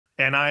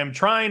And I am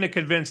trying to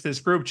convince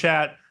this group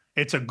chat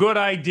it's a good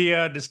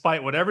idea,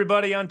 despite what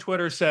everybody on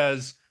Twitter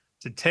says,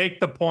 to take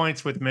the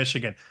points with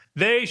Michigan.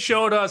 They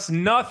showed us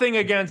nothing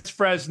against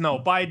Fresno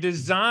by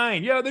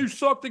design. Yeah, they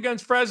sucked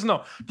against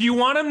Fresno. Do you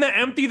want them to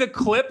empty the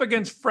clip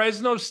against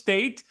Fresno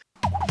State?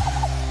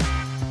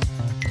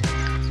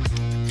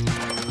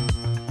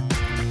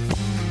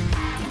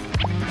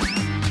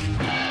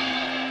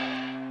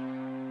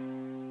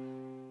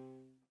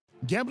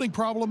 Gambling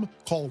problem?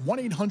 Call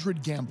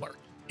 1-800-GAMBLER.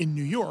 In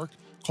New York,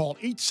 call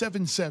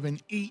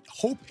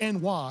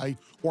 877-8-HOPE-NY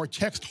or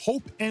text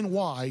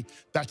HOPE-NY.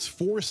 That's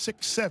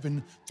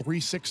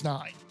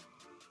 467-369.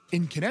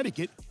 In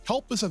Connecticut,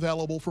 help is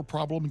available for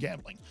problem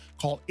gambling.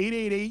 Call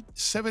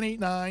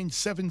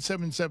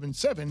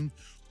 888-789-7777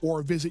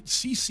 or visit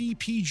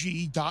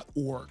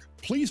ccpg.org.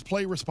 Please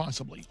play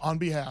responsibly on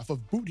behalf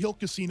of Boot Hill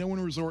Casino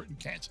and Resort in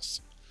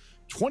Kansas.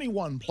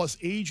 21 plus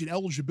age and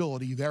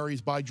eligibility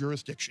varies by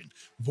jurisdiction.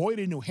 Void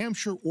in New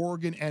Hampshire,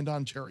 Oregon, and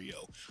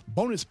Ontario.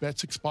 Bonus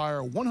bets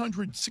expire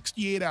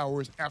 168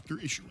 hours after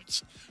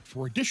issuance.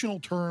 For additional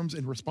terms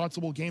and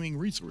responsible gaming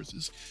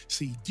resources,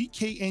 see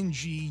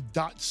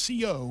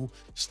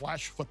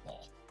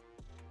dkng.co/football.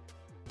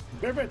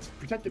 Bear Bets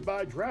presented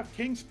by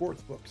DraftKings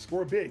Sportsbook.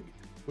 Score big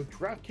with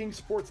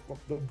DraftKings Sportsbook,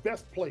 the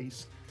best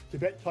place to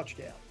bet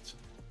touchdowns.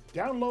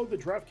 Download the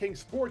DraftKings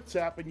Sports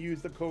app and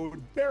use the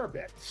code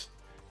BEARBETS.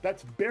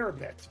 That's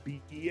BearBets,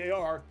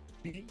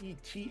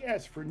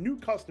 BEARBETS, for new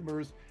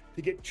customers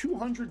to get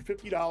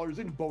 $250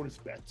 in bonus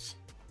bets.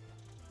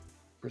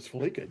 Chris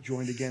Fallica,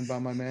 joined again by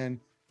my man,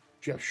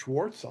 Geoff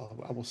Schwartz.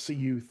 I will see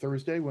you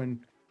Thursday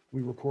when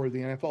we record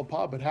the NFL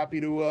pod, but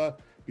happy to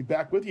be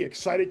back with you.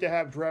 Excited to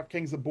have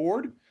DraftKings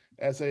aboard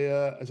as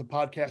a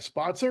podcast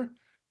sponsor.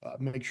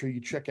 Make sure you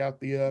check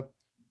out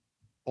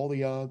all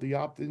the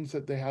opt-ins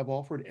that they have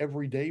offered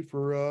every day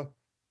for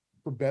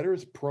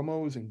bettors,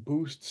 promos and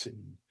boosts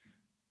and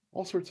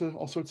all sorts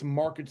of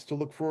markets to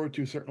look forward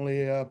to.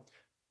 Certainly a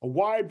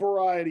wide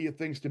variety of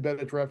things to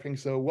bet at DraftKings.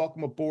 So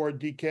welcome aboard,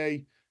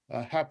 DK.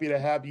 Happy to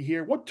have you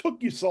here. What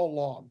took you so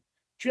long?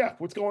 Geoff,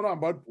 what's going on,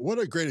 bud? What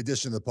a great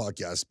addition to the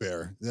podcast,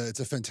 Bear. It's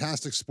a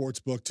fantastic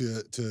sports book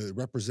to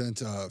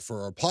represent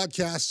for our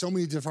podcast. So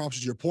many different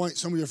options. Your point,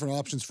 so many different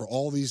options for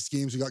all these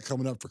games we got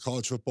coming up for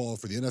college football,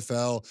 for the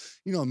NFL.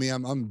 You know me,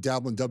 I'm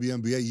dabbling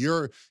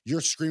WNBA.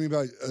 You're screaming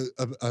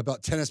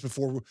about tennis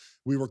before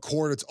we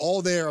record. It's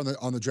all there on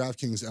the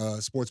DraftKings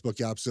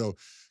sportsbook app. So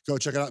go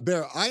check it out.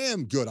 Bear, I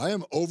am good. I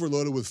am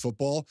overloaded with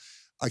football.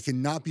 I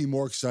cannot be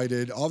more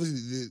excited.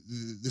 Obviously,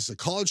 this is a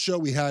college show.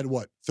 We had,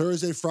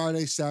 Thursday,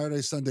 Friday,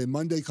 Saturday, Sunday,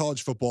 Monday,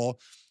 college football.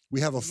 We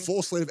have a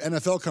full slate of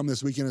NFL coming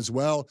this weekend as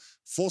well.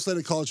 Full slate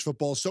of college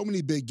football. So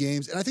many big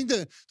games. And I think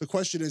the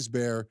question is,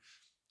 Bear,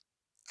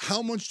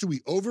 how much do we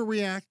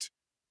overreact,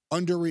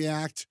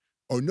 underreact,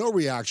 or no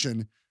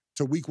reaction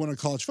to week one of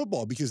college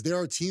football? Because there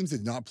are teams that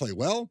did not play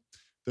well.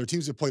 There are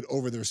teams that played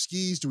over their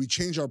skis. Do we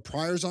change our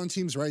priors on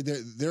teams, right?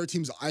 There are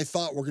teams I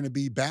thought were going to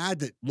be bad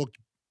that looked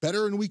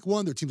better in week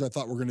one. There are teams I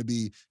thought were going to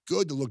be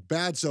good to look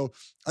bad. So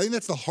I think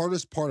that's the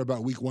hardest part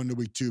about week one to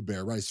week two,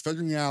 Bear, right? It's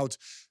figuring out,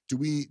 do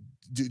we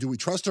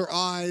trust our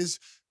eyes?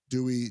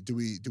 Do we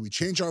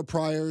change our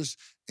priors?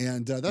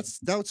 And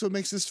that's what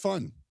makes this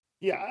fun.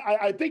 Yeah,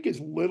 I think as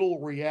little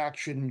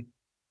reaction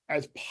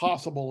as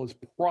possible is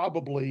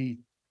probably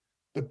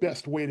the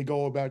best way to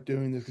go about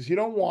doing this, because you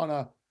don't want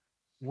to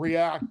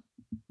react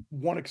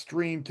one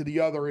extreme to the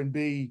other and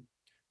be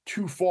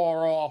too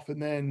far off,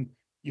 and then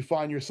you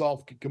find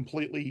yourself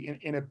completely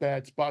in a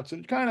bad spot. So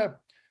just kind of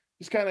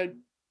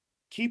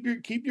keep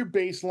your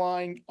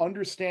baseline,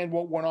 understand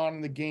what went on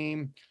in the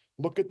game,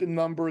 look at the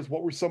numbers,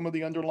 what were some of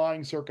the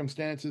underlying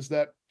circumstances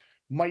that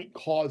might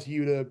cause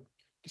you to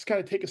just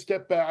kind of take a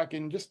step back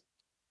and just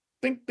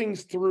think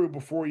things through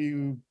before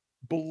you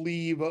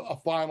believe a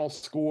final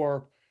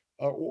score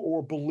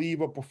or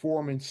believe a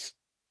performance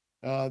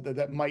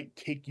that might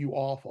take you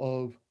off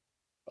of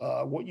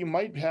what you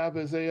might have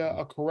as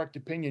a correct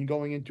opinion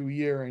going into a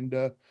year. And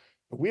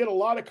we had a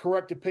lot of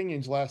correct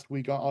opinions last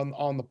week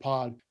on the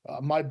pod.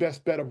 My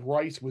best bet of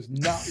Rice was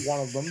not one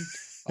of them.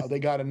 They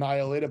got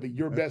annihilated, but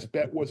your best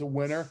bet was a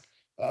winner.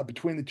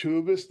 Between the two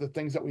of us, the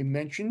things that we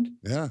mentioned,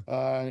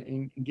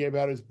 and gave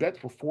out as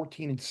bets were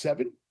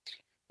 14-7,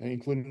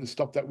 including the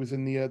stuff that was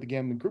in the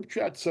gambling group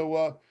chat.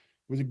 So it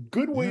was a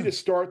good way to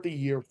start the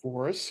year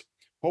for us.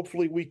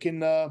 Hopefully we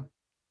can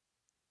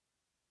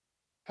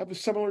have a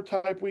similar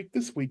type week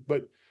this week,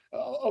 but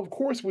of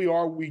course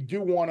we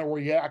do want to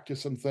react to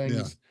some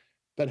things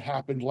that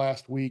happened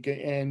last week.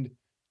 And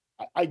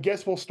I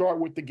guess we'll start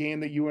with the game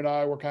that you and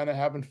I were kind of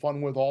having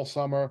fun with all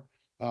summer.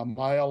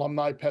 My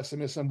alumni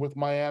pessimism with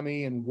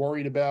Miami and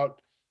worried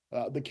about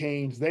the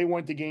Canes. They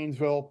went to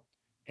Gainesville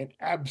and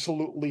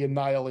absolutely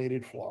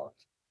annihilated Florida.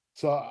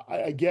 So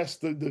I guess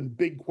the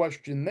big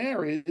question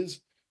there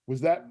is,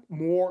 was that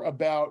more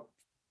about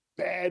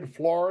bad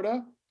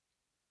Florida,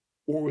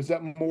 or was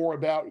that more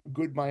about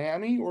good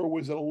Miami, or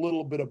was it a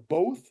little bit of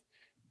both?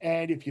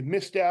 And if you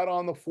missed out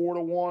on the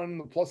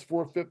 4-1, the plus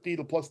 450,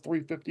 the plus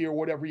 350, or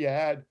whatever you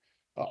had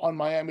on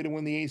Miami to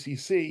win the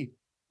ACC,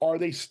 Are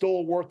they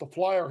still worth the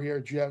flyer here,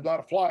 Geoff? Not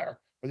a flyer.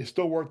 Are they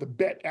still worth the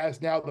bet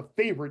as now the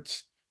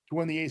favorites to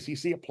win the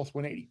ACC at plus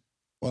 180?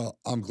 Well,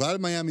 I'm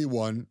glad Miami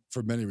won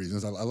for many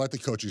reasons. I like the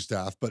coaching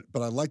staff, but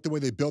I like the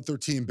way they built their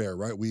team, Bear,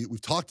 right? We've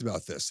talked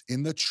about this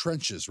in the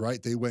trenches,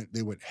 right? They went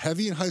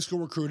heavy in high school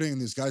recruiting, and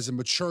these guys are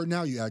mature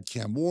now. You add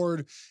Cam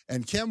Ward,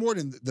 and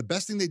the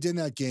best thing they did in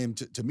that game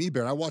to me,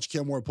 Bear, and I watched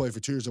Cam Ward play for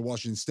 2 years at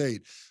Washington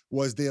State,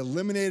 was they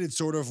eliminated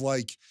sort of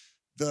like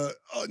the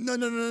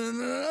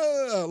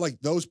no, like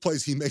those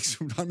plays he makes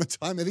from time to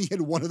time. I think he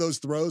had one of those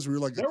throws where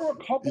you're like, there were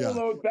a couple of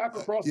those back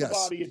across the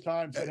body at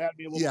times that had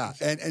me a little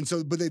concerned. and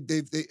so, but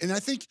they and I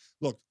think,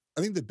 look,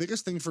 I think the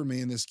biggest thing for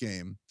me in this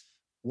game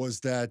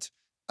was that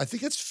I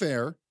think it's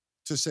fair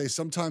to say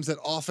sometimes that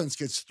offense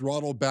gets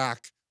throttled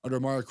back under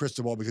Mario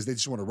Cristobal because they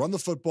just want to run the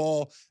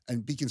football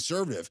and be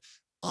conservative.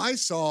 I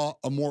saw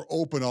a more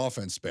open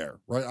offense,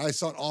 Bear, right? I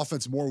saw an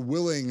offense more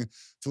willing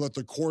to let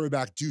the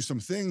quarterback do some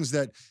things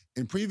that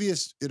in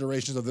previous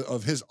iterations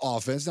of his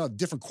offense, now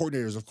different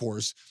coordinators, of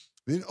course,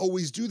 they didn't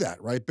always do that,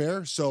 right,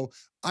 Bear? So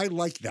I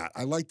like that.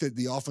 I like that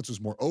the offense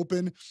was more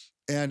open.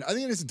 And I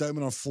think it is an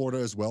indictment on Florida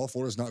as well.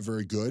 Florida's not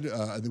very good.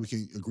 I think we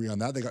can agree on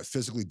that. They got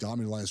physically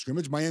dominated line of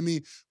scrimmage.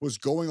 Miami was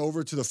going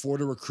over to the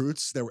Florida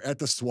recruits that were at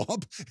the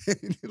swamp,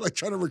 and like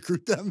trying to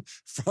recruit them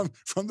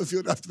from the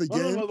field after the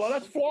game. No,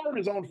 that's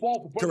Florida's own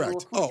fault.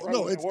 Correct. Oh,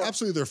 no, it's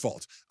absolutely their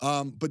fault.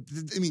 But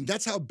I mean,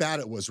 that's how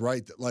bad it was,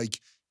 right? Like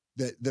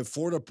the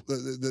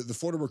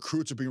Florida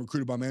recruits are being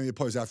recruited by Miami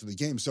players after the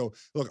game. So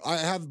look, I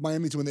have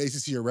Miami to win the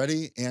ACC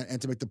already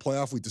and to make the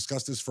playoff. We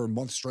discussed this for a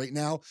month straight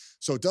now.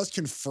 So it does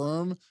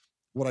confirm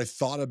what I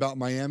thought about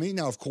Miami.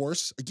 Now, of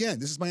course, again,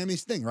 this is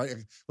Miami's thing, right?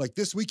 Like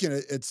this weekend,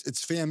 it's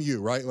FAMU,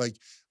 right? Like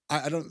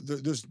I don't,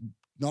 there's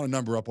not a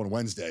number up on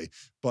Wednesday,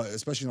 but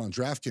especially not on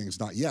DraftKings,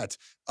 not yet.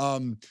 I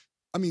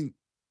mean,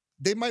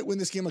 they might win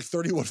this game like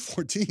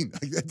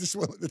 31-14. Like that's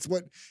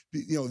what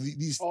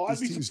these. Oh, I'd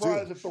be teams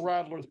surprised do. if the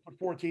Rattlers put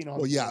 14 on.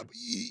 Well, yeah,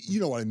 you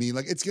know what I mean.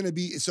 Like it's going to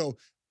be. So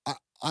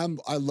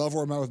I love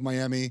where I'm at with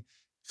Miami.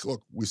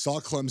 Look, we saw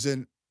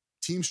Clemson.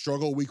 Team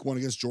struggle week 1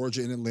 against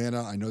Georgia in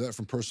Atlanta. I know that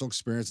from personal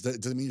experience.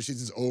 That doesn't mean your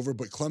season's over,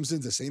 but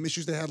Clemson's the same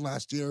issues they had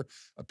last year,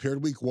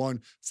 appeared week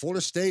 1.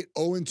 Florida State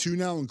 0-2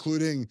 now,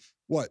 including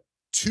what?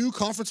 2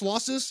 conference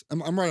losses?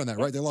 I'm right on that,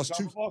 right? They lost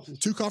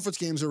two conference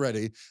games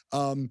already.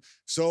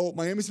 So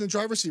Miami's in the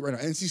driver's seat right now.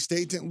 NC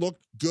State didn't look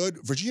good.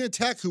 Virginia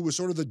Tech, who was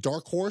sort of the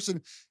dark horse,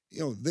 and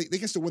they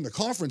can still win the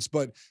conference,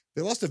 but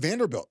they lost to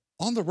Vanderbilt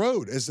on the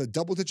road as a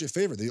double-digit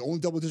favorite. The only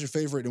double-digit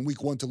favorite in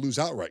week 1 to lose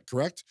outright,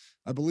 correct?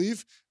 I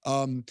believe.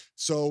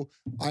 So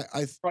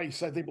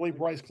Rice, I believe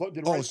Rice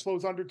did Rice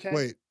close under 10?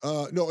 Wait,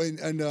 no,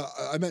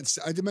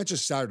 I did mention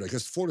Saturday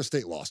because Florida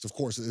State lost. Of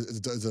course,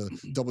 it's a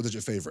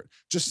double-digit favorite.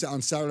 Just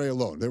on Saturday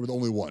alone, they were the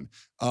only one.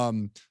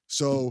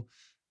 So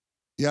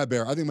yeah,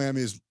 Bear, I think Miami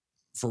is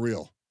for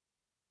real.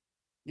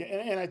 Yeah,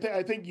 and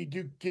I think you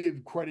do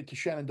give credit to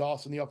Shannon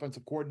Dawson, the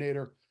offensive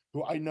coordinator,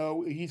 who I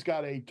know he's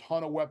got a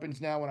ton of weapons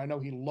now, and I know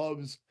he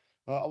loves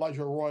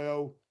Elijah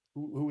Arroyo,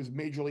 who is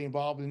majorly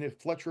involved. And if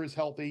Fletcher is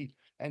healthy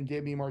and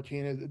Damian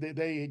Martinez,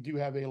 they do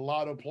have a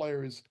lot of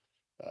players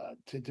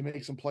to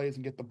make some plays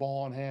and get the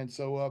ball in hand.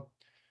 So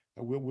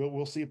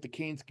we'll see if the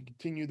Canes can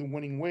continue the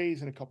winning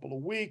ways in a couple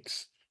of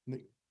weeks and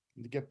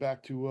to get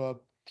back to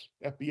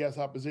FBS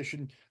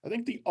opposition. I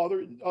think the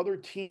other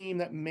team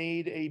that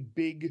made a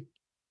big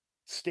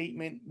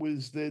statement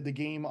was the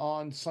game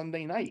on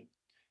Sunday night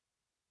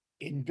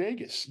in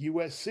Vegas.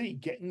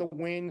 USC getting the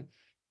win.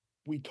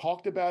 We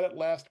talked about it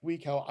last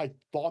week, how I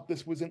thought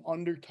this was an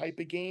under type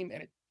of game,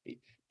 and it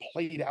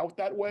played out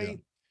that way.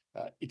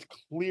 Yeah. It's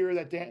clear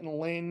that Danton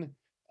Lynn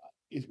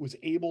was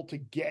able to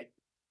get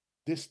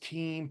this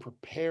team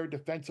prepared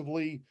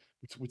defensively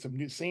with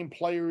some same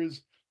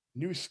players,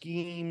 new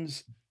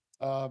schemes.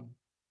 And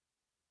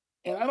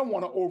I don't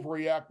want to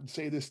overreact and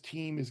say this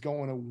team is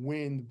going to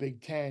win the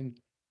Big Ten,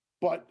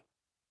 but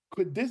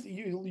could this,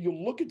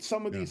 you look at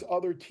some of these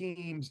other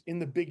teams in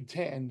the Big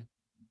Ten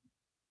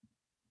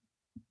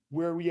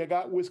where we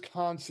got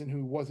Wisconsin,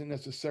 who wasn't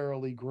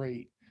necessarily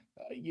great.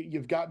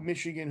 You've got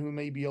Michigan, who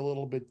may be a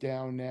little bit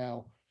down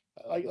now.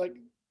 Like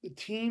the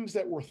teams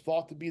that were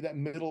thought to be that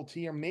middle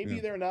tier, maybe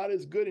they're not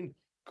as good. And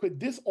could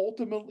this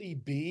ultimately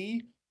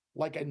be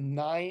like a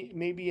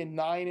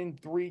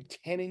 9-3,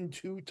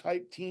 10-2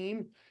 type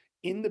team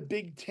in the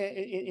Big Ten,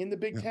 in the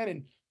Big Ten,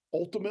 and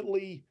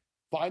ultimately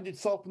find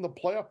itself in the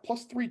playoff?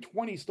 Plus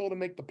 320 still to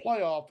make the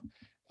playoff.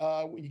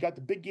 You got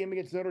the big game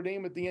against Notre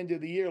Dame at the end of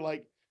the year.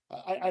 Like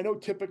I know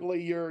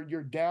typically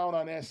you're down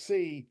on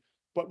SC,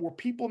 but were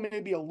people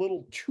maybe a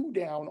little too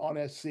down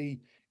on SC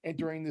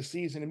entering the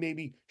season and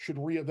maybe should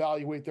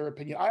reevaluate their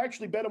opinion? I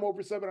actually bet them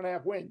over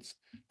 7.5 wins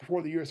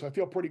before the year, so I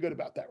feel pretty good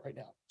about that right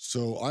now.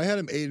 So I had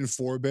them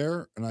 8-4,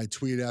 Bear, and I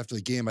tweeted after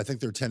the game, I think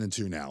they're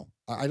 10-2 now.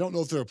 I don't know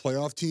if they're a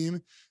playoff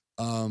team,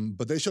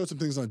 but they showed some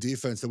things on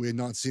defense that we had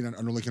not seen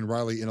under Lincoln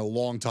Riley in a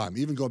long time,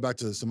 even going back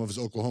to some of his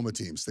Oklahoma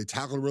teams. They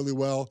tackled really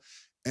well.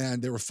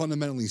 and they were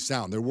fundamentally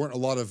sound. There weren't a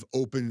lot of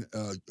open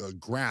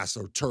grass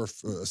or turf,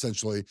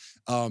 essentially,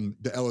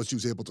 that LSU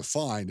was able to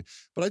find.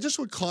 But I just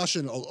would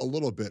caution a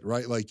little bit,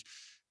 right? Like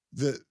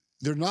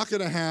they're not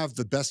going to have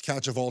the best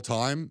catch of all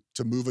time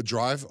to move a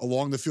drive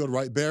along the field,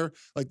 right, Bear?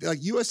 Like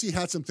USC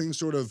had some things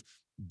sort of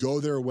go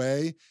their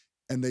way,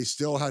 and they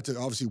still had to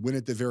obviously win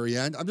at the very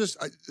end.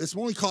 It's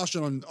my only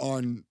caution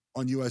on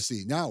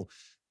USC. Now,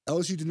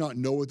 LSU did not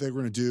know what they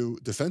were going to do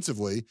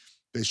defensively.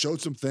 They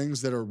showed some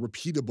things that are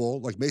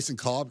repeatable, like Mason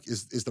Cobb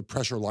is the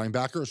pressure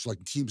linebacker. So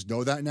like teams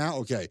know that now.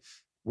 Okay,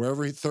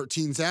 wherever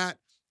 13's at,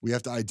 we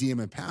have to ID him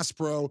in pass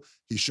pro.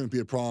 He shouldn't be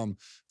a problem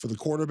for the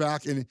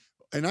quarterback. And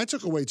I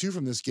took away too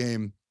from this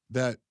game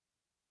that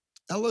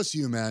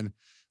LSU, man,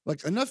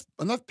 like enough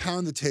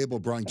pound the table,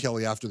 Brian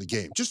Kelly, after the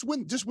game. Just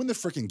win the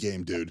freaking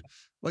game, dude.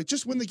 Like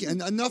just win the game.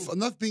 And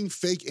enough being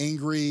fake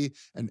angry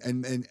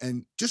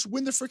and just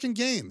win the freaking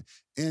game.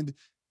 And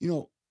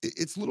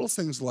it's little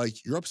things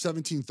like you're up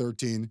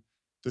 17-13.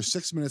 There's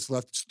 6 minutes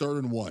left. It's 3rd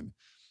and 1.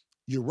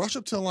 You rush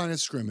up to the line of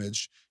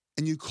scrimmage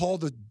and you call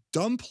the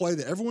dumb play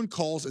that everyone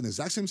calls in the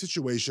exact same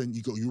situation.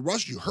 You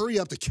rush, you hurry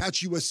up to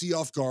catch USC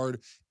off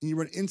guard, and you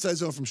run inside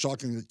zone from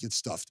shotgun and get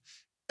stuffed.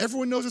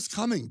 Everyone knows it's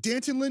coming.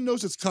 Danton Lynn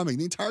knows it's coming.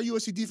 The entire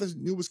USC defense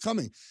knew it was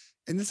coming.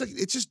 And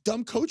it's just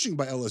dumb coaching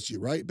by LSU,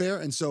 right, Bear?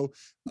 And so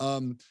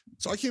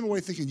I came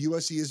away thinking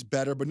USC is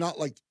better, but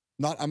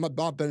I'm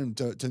not betting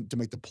to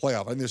make the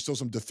playoff. I think there's still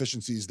some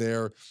deficiencies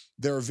there.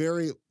 They're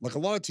very, like a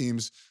lot of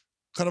teams,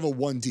 kind of a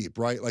one deep,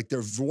 right? Like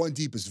their one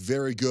deep is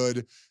very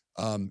good.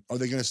 Are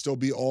they going to still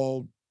be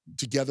all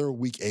together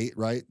week 8,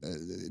 right?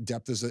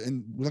 Depth is,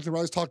 and Lincoln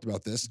Riley's talked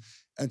about this.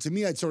 And to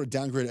me, I'd sort of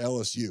downgrade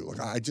LSU. Like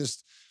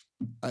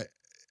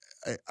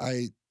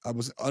I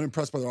was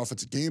unimpressed by their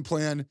offensive game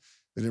plan.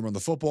 They didn't run the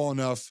football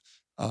enough.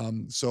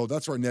 So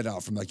that's where I net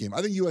out from that game.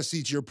 I think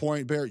USC, to your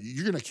point, Bear,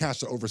 you're going to cash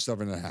the over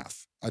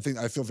 7.5.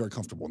 I feel very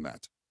comfortable in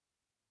that.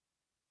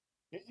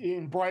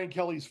 In Brian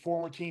Kelly's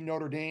former team,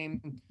 Notre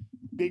Dame,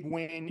 big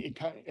win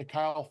at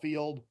Kyle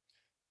Field.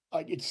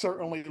 It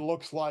certainly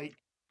looks like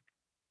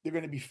they're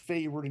going to be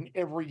favored in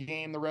every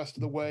game the rest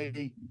of the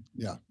way.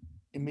 Yeah.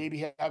 And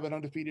maybe have an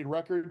undefeated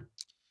record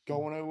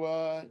going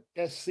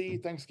to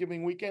SC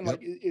Thanksgiving weekend.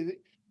 Yep. Like,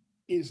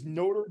 is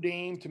Notre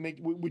Dame to make,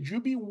 would you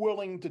be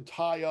willing to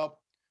tie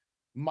up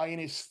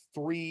minus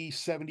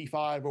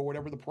 375 or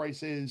whatever the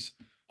price is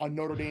on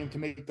Notre Dame to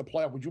make the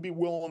playoff? Would you be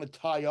willing to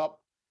tie up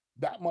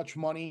that much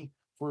money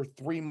for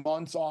 3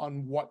 months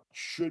on what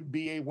should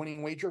be a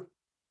winning wager?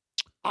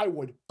 I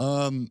would.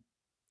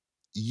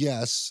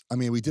 Yes. I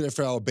mean, we did it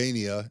for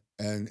Albania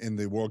and in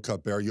the World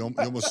Cup, Bear. You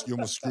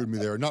almost screwed me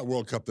there. Not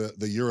World Cup, the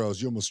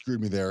Euros. You almost screwed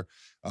me there.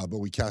 But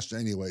we cashed it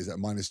anyways, that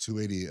minus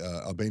 280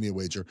 Albania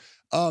wager.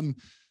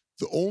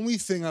 The only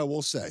thing I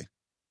will say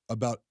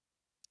about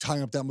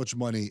tying up that much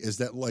money is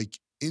that, like,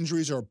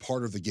 injuries are a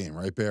part of the game,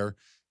 right, Bear?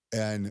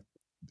 And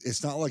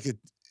it's not like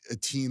a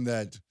team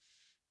that,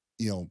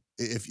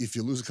 if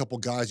you lose a couple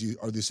guys, you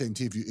are the same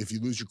team. If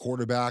you lose your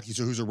quarterback,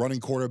 who's a running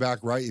quarterback,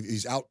 right? If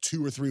he's out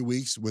 2 or 3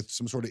 weeks with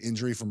some sort of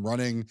injury from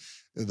running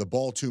the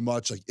ball too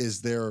much, like,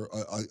 is there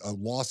a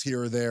loss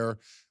here or there?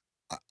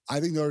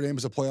 I think Notre Dame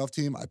is a playoff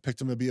team. I picked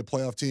them to be a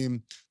playoff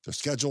team. Their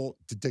schedule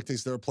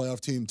dictates they're a playoff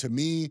team. To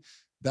me,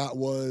 that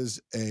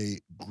was a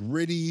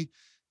gritty,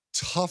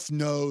 tough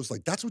nose.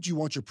 Like, that's what you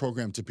want your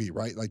program to be,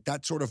 right? Like,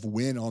 that sort of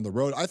win on the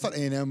road. I thought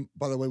A&M,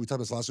 by the way, we talked about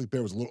this last week,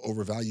 Bear, was a little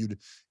overvalued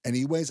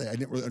anyways. I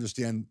didn't really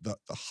understand the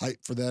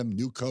hype for them.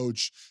 New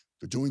coach.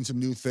 They're doing some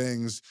new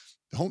things.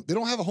 They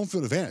don't have a home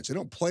field advantage. They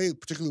don't play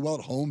particularly well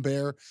at home,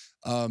 Bear.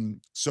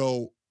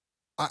 So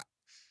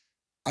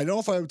I know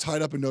if I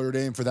tied up in Notre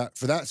Dame for that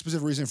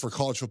specific reason for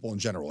college football in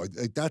general,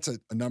 like that's a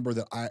number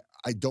that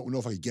I don't know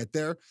if I could get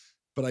there,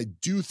 but I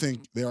do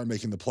think they are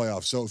making the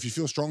playoffs. So if you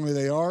feel strongly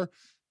they are,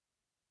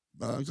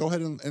 go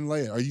ahead and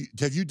lay it.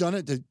 Have you done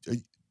it? Are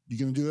you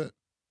going to do it?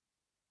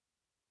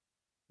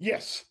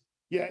 Yes.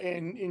 Yeah.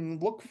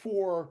 And look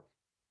for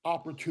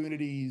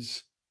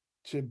opportunities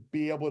to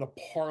be able to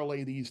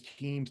parlay these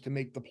teams to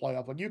make the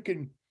playoff. Like, you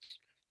can,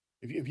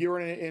 if you're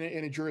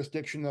in a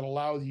jurisdiction that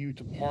allows you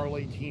to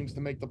parlay teams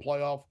to make the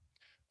playoff,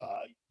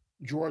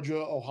 Georgia,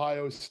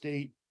 Ohio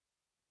State,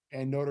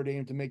 and Notre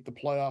Dame to make the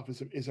playoff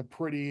is a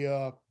pretty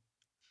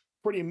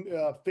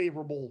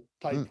favorable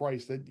type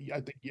price that I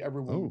think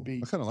everyone would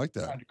be. I kind of like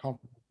that. Kind of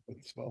comfortable with.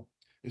 So,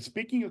 and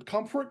speaking of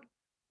comfort,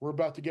 we're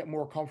about to get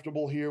more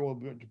comfortable here. We'll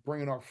be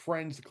bringing our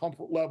friends. The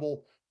comfort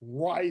level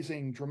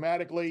rising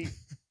dramatically.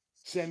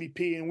 Sammy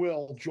P and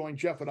Will join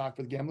Geoff and I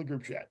for the Gambling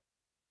Group Chat.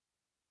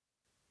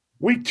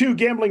 Week 2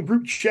 Gambling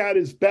Group Chat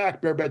is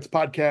back. Bear Bets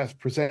Podcast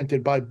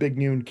presented by Big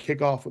Noon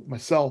Kickoff with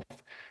myself,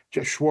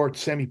 Geoff Schwartz,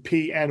 Sammy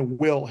P, and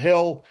Will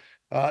Hill.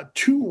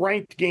 2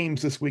 ranked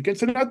games this weekend.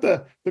 So not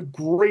the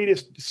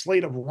greatest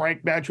slate of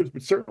ranked matchups,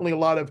 but certainly a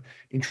lot of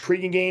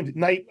intriguing games. At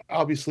night,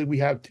 obviously, we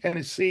have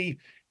Tennessee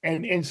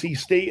and NC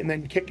State, and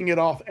then kicking it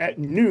off at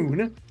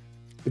noon,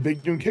 the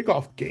Big Noon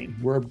Kickoff game,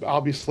 where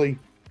obviously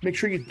make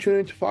sure you tune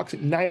into Fox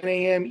at 9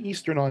 a.m.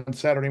 Eastern on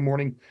Saturday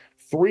morning,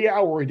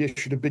 3-hour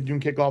edition of Big Noon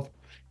Kickoff.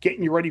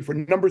 getting you ready for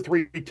number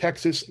 3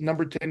 Texas,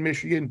 number 10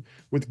 Michigan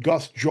with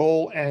Gus,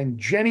 Joel, and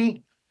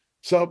Jenny.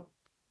 So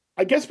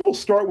I guess we'll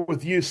start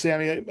with you,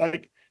 Sammy.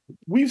 Like,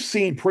 we've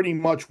seen pretty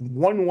much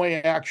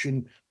one-way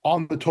action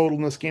on the total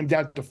in this game,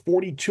 down to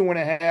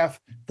 42.5,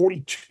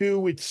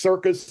 42 it's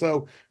circa.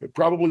 So it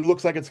probably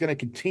looks like it's going to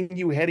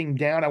continue heading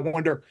down. I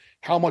wonder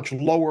how much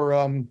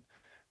lower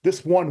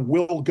this one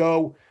will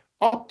go,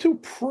 up to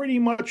pretty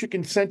much a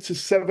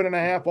consensus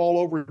 7.5 all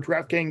over.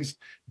 DraftKings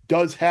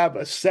does have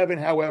a 7,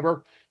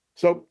 however.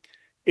 So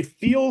it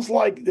feels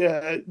like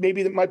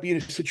maybe that might be in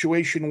a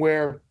situation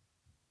where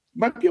you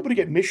might be able to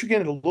get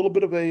Michigan at a little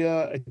bit of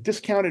a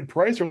discounted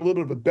price, or a little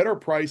bit of a better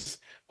price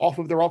off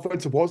of their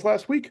offensive woes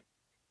last week.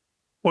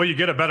 Well, you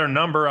get a better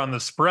number on the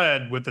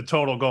spread with the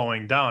total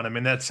going down. I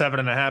mean, that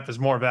 7.5 is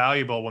more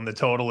valuable when the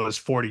total is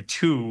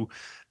 42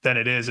 than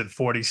it is at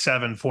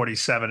 47,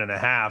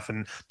 47.5.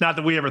 And not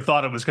that we ever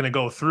thought it was going to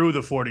go through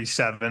the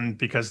 47,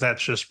 because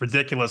that's just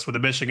ridiculous with a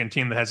Michigan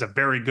team that has a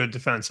very good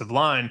defensive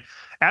line.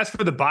 As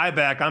for the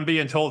buyback, I'm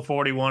being told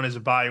 41 is a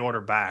buy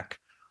order back.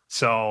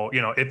 So,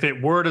 if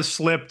it were to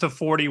slip to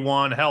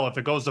 41, hell, if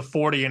it goes to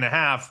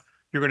 40.5,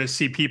 you're going to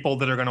see people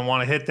that are going to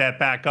want to hit that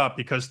back up,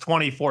 because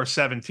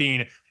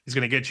 24-17 is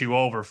going to get you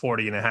over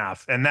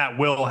 40.5. And that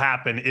will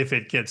happen if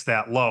it gets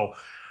that low.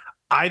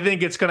 I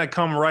think it's going to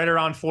come right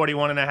around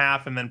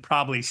 41.5 and then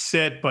probably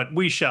sit, but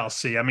we shall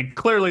see. I mean,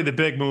 clearly the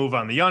big move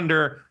on the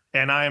under,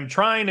 and I am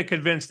trying to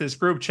convince this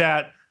group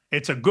chat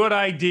it's a good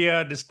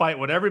idea, despite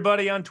what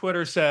everybody on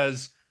Twitter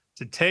says,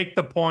 to take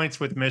the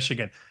points with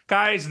Michigan.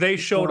 Guys, they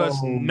showed us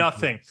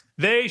nothing.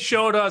 They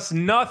showed us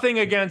nothing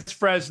against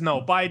Fresno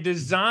by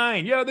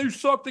design. Yeah, they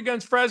sucked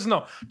against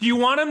Fresno. Do you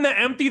want them to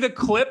empty the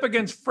clip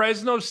against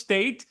Fresno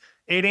State?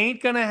 It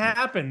ain't going to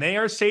happen. They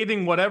are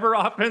saving whatever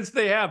offense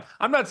they have.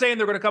 I'm not saying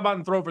they're going to come out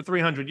and throw for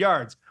 300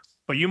 yards,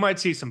 but you might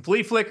see some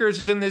flea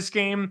flickers in this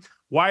game.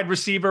 Wide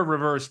receiver,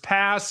 reverse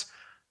pass.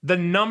 The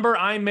number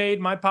I made,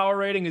 my power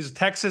rating, is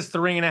Texas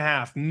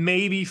 3.5,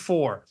 maybe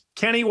 4.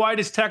 Kenny White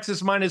is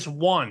Texas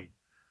 -1.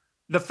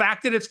 The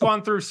fact that it's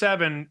gone through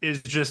 7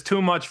 is just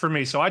too much for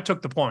me, so I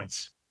took the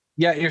points.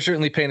 Yeah, you're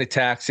certainly paying a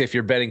tax if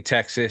you're betting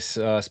Texas,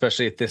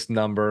 especially at this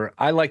number.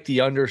 I like the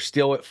under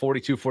still at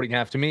 42,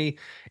 40.5 to me.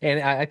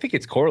 And I think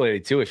it's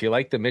correlated too. If you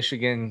like the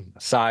Michigan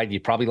side, you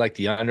probably like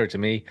the under to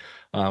me.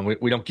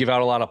 We don't give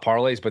out a lot of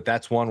parlays, but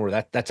that's one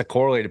where that's a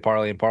correlated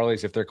parlay. And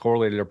parlays, if they're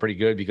correlated, are pretty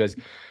good, because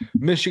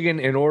Michigan,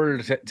 in order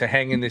to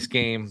hang in this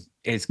game,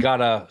 has got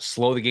to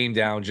slow the game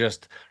down,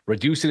 just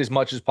reduce it as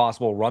much as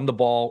possible, run the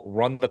ball,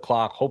 run the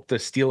clock, hope to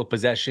steal a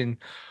possession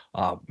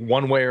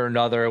one way or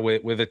another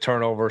with a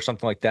turnover or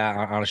something like that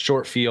on a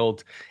short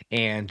field,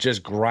 and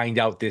just grind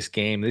out this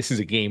game. This is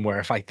a game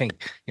where I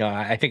think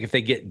if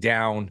they get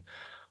down,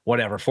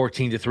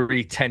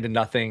 14-3,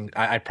 10-0,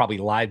 I'd probably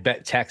live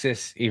bet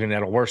Texas, even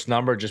at a worse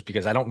number, just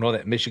because I don't know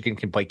that Michigan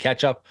can play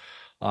catch up.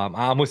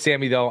 I'm with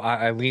Sammy, though.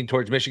 I lean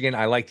towards Michigan.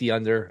 I like the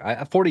under.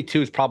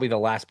 42 is probably the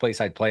last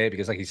place I'd play it,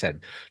 because, like you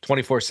said,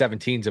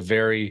 24-17 is a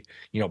very,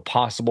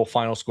 possible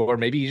final score.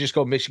 Maybe you just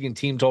go Michigan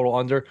team total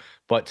under.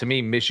 But to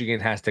me,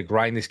 Michigan has to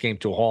grind this game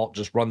to a halt,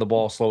 just run the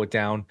ball, slow it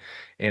down,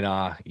 and,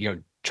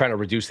 try to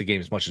reduce the game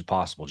as much as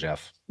possible,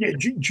 Geoff. Yeah,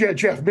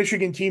 Geoff,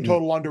 Michigan team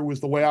total under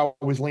was the way I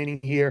was leaning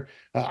here.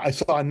 I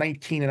saw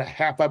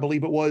 19.5, I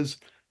believe it was,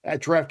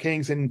 at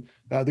DraftKings, and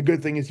the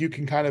good thing is you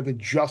can kind of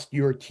adjust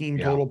your team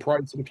total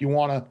price. And if you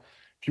want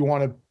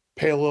to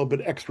pay a little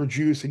bit extra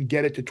juice and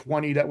get it to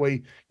 20, that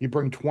way you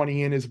bring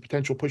 20 in as a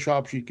potential push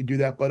option, you can do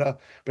that.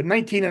 But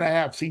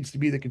 19.5 seems to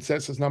be the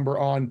consensus number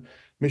on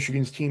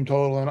Michigan's team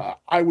total, and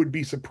I would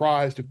be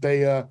surprised if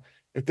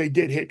they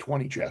did hit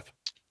 20, Geoff.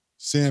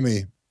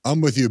 Sammy,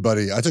 I'm with you,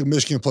 buddy. I took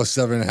Michigan plus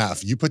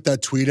 7.5. You put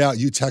that tweet out,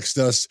 you text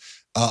us.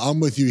 I'm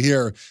with you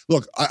here.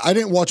 Look, I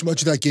didn't watch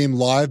much of that game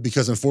live,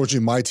 because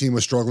unfortunately my team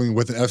was struggling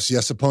with an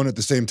FCS opponent at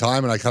the same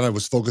time, and I kind of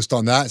was focused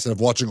on that instead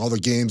of watching all the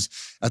games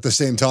at the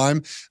same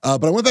time.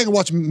 But I went back and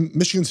watched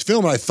Michigan's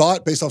film, and I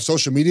thought, based off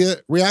social media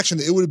reaction,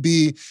 that it would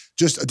be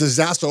just a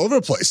disaster all over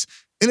the place.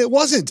 And it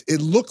wasn't. It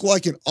looked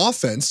like an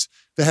offense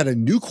that had a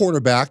new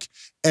quarterback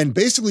and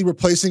basically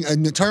replacing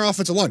an entire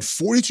offensive line.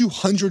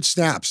 4,200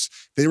 snaps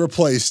they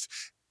replaced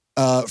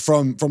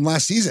from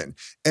last season,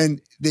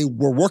 and they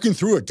were working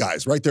through it,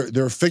 guys, right?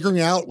 They're figuring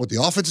out what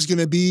the offense is going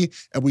to be,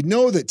 and we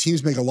know that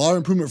teams make a lot of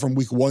improvement from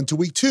week 1 to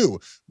week 2.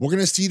 We're going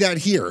to see that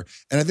here,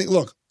 and I think,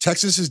 look,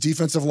 Texas's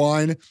defensive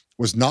line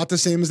was not the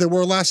same as they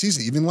were last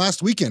season, even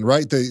last weekend,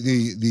 right?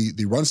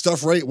 The run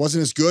stuff rate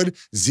wasn't as good.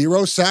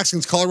 0 sacks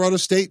against Colorado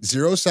State,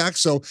 0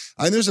 sacks. So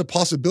I think there's a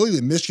possibility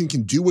that Michigan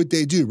can do what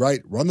they do, right?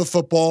 Run the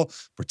football,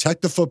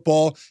 protect the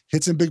football,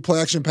 hit some big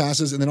play action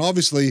passes, and then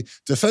obviously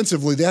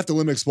defensively they have to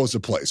limit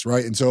explosive plays,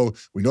 right? And so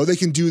we know they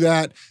can do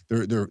that.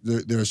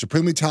 They're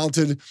supremely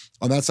talented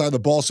on that side of the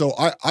ball. So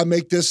I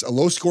make this a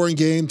low scoring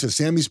game. To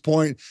Sammy's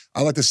point,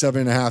 I like the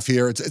 7.5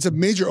 here. It's a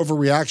major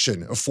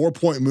overreaction, a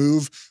 4-point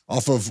move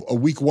off of a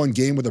week 1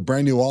 game with a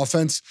brand new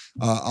offense.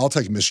 I'll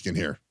take Michigan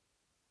here.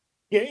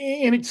 Yeah,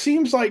 and it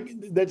seems like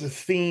that's a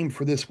theme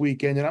for this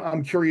weekend, and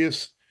I'm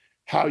curious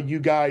how you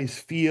guys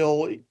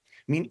feel.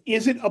 I mean,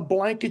 is it a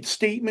blanket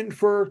statement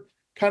for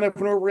kind of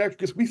an overreaction?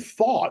 Because we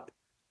thought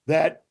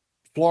that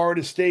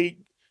Florida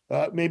State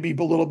maybe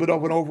a little bit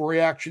of an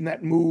overreaction,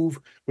 that move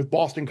with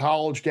Boston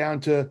College down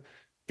to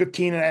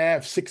 15.5,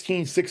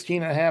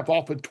 16.5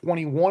 off of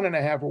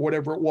 21.5 or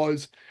whatever it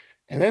was.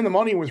 And then the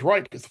money was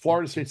right because the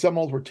Florida State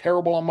Seminoles were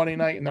terrible on Monday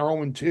night and they're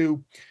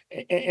 0-2.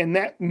 And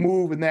that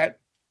move and that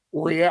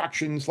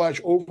reaction /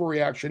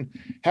 overreaction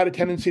had a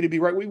tendency to be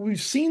right.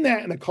 We've seen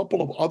that in a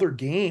couple of other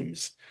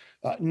games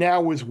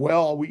now as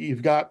well.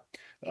 You've got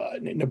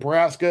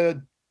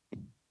Nebraska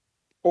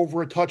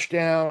over a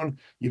touchdown.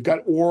 You've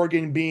got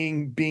Oregon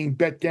being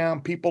bet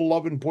down. People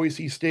loving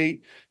Boise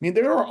State. I mean,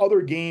 there are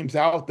other games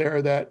out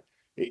there that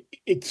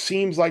it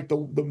seems like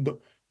the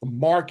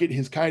market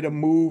has kind of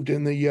moved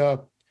in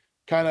the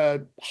kind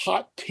of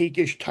hot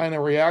take-ish kind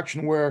of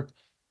reaction where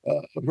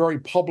a very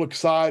public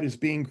side is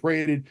being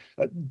created.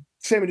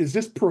 Sammy, does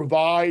this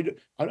provide,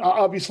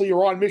 obviously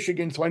you're on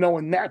Michigan, so I know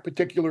in that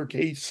particular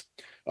case,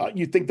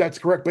 you think that's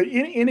correct, but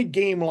in a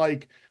game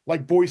like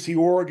Boise,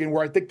 Oregon,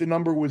 where I think the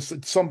number was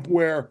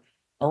somewhere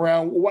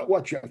around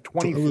what Geoff,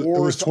 24? It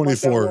was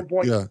 24,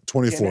 yeah,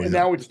 24. And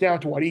now it's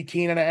down to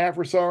 18.5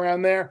 or so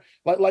around there.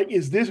 Like,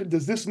 does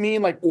this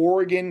mean like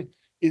Oregon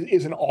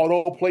is an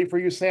auto play for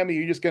you, Sammy?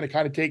 You're just going to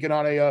kind of take it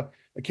on a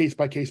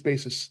case-by-case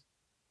basis?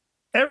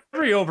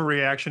 Every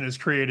overreaction is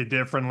created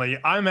differently.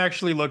 I'm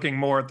actually looking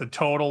more at the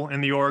total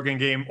in the Oregon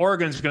game.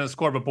 Oregon's going to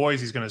score, but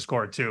Boise's going to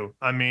score too.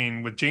 I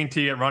mean, with Gene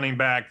T at running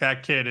back,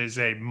 that kid is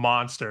a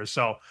monster.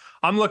 So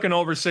I'm looking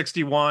over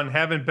 61.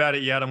 Haven't bet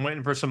it yet. I'm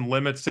waiting for some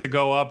limits to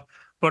go up.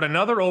 But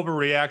another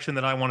overreaction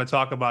that I want to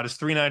talk about is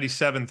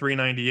 397,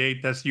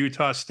 398. That's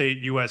Utah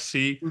State,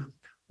 USC.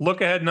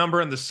 Look ahead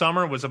number in the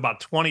summer was about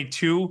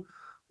 22.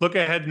 Look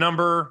ahead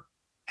number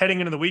heading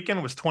into the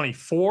weekend was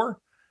 24.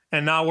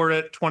 And now we're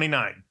at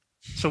 29.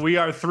 So we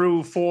are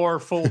through 4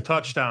 full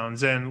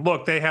touchdowns. And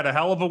look, they had a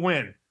hell of a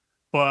win,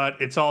 but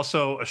it's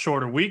also a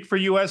shorter week for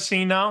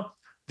USC now.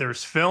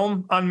 There's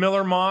film on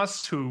Miller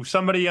Moss, who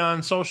somebody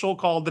on social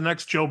called the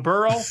next Joe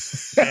Burrow,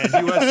 and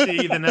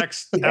USC the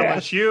next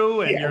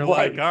LSU. And you're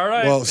like, all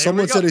right. Well,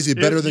 someone said, is he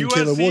better than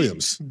Caleb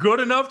Williams? Good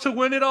enough to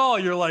win it all.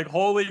 You're like,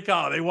 holy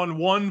cow, they won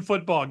one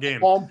football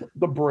game.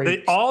 The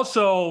brakes.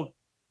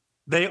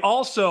 They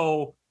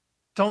also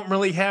don't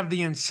really have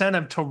the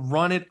incentive to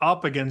run it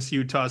up against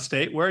Utah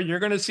State, where you're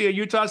going to see a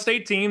Utah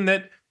State team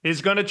that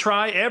is going to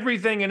try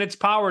everything in its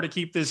power to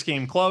keep this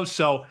game close.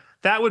 So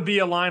that would be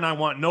a line I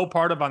want no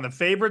part of on the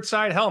favorite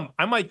side. Hell,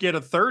 I might get a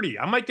 30.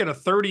 I might get a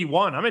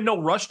 31. I'm in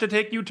no rush to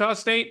take Utah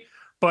State,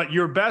 but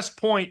your best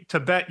point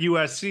to bet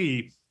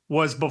USC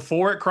was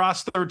before it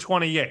crossed their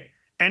 28.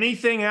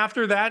 Anything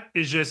after that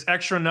is just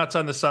extra nuts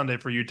on the Sunday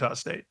for Utah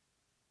State.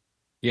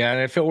 Yeah,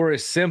 and if it were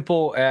as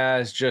simple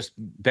as just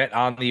bet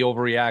on the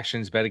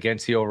overreactions, bet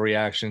against the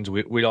overreactions,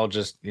 we'd all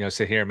just,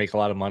 sit here and make a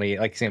lot of money.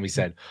 Like Sammy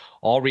said,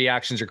 all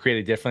reactions are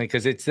created differently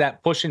because it's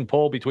that push and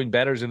pull between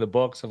bettors and the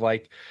books of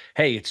like,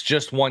 hey, it's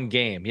just one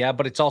game. Yeah,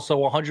 but it's also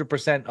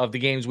 100% of the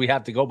games we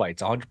have to go by.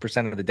 It's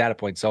 100% of the data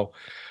points. So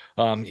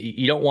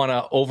you don't want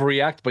to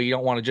overreact, but you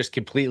don't want to just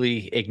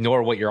completely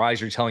ignore what your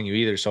eyes are telling you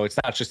either. So it's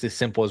not just as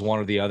simple as one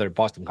or the other.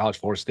 Boston College,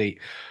 Florida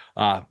State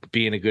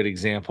being a good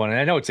example. And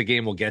I know it's a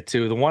game we'll get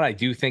to. The one I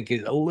do think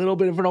is a little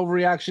bit of an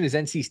overreaction is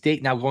NC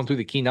State now going through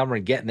the key number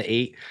and getting the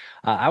 8.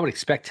 I would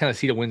expect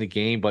Tennessee to win the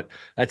game, but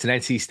that's an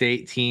NC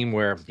State team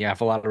where I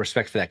have a lot of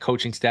respect for that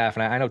coaching staff.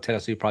 And I know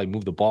Tennessee will probably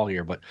move the ball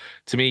here, but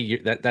to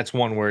me, that's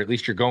one where at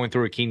least you're going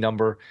through a key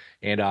number.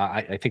 And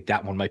I think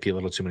that one might be a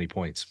little too many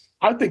points.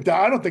 I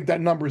don't think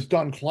that number is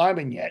done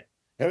climbing yet.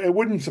 It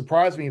wouldn't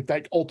surprise me if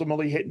that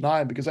ultimately hit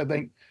 9, because I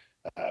think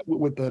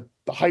with the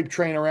hype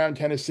train around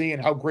Tennessee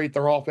and how great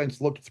their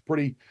offense looked, it's a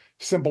pretty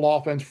simple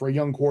offense for a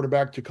young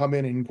quarterback to come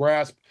in and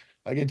grasp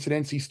against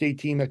an NC State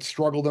team that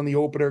struggled in the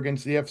opener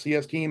against the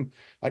FCS team.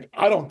 Like,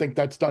 I don't think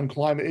that's done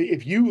climbing.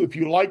 If you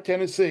like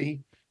Tennessee,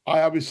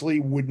 I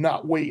obviously would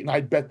not wait, and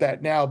I'd bet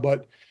that now.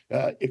 But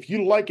if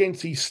you like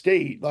NC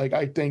State, like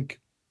I think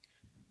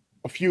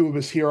a few of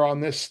us here on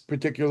this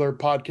particular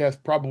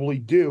podcast probably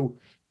do,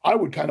 I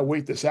would kind of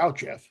wait this out,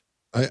 Geoff.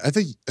 I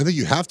think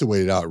you have to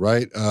wait it out,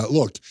 right?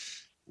 Look,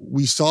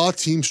 we saw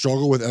teams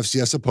struggle with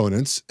FCS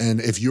opponents,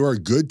 and if you're a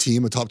good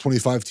team, a top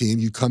 25 team,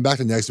 you come back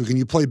the next week and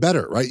you play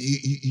better, right?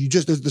 You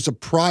just there's a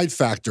pride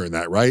factor in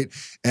that, right?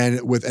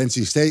 And with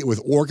NC State,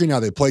 with Oregon, now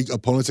they play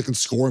opponents that can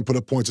score and put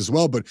up points as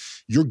well, but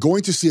you're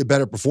going to see a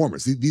better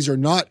performance. They're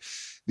not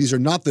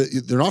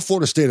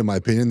Florida State, in my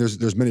opinion.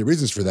 There's many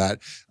reasons for that.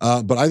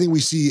 But I think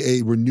we see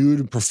a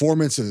renewed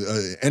performance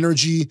and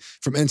energy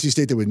from NC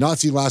State that we did not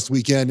see last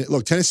weekend.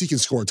 Look, Tennessee can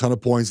score a ton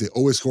of points. They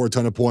always score a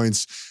ton of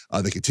points.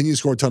 They continue to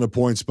score a ton of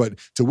points. But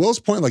to Will's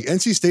point, like,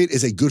 NC State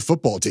is a good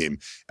football team,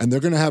 and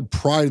they're going to have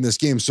pride in this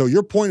game. So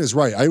your point is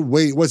right.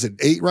 Was it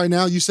 8 right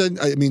now? You said,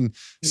 I mean,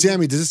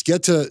 Sammy, does this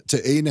get to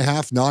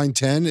 8.5, 9,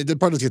 10? It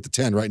probably doesn't get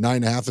to 10, right?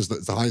 9.5 is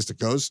the highest it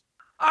goes.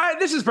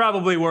 This is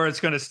probably where it's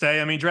going to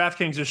stay. I mean,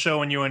 DraftKings is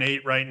showing you an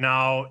 8 right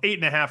now.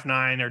 8.5,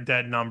 9 are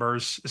dead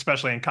numbers,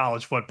 especially in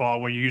college football,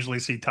 where you usually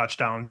see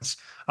touchdowns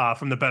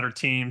from the better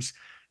teams.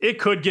 It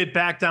could get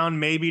back down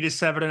maybe to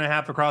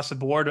 7.5 across the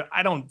board.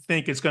 I don't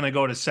think it's going to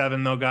go to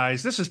 7 though,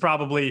 guys. This is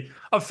probably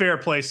a fair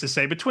place to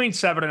say between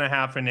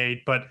 7.5 and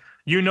 8, but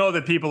you know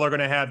that people are going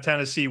to have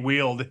Tennessee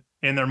wheeled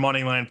in their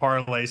money line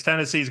parlays.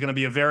 Tennessee is going to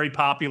be a very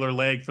popular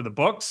leg for the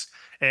books.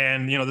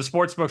 And, the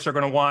sports books are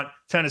going to want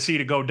Tennessee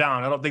to go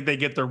down. I don't think they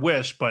get their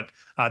wish, but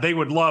they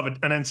would love an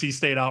NC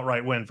State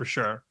outright win for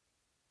sure.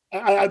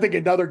 I think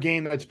another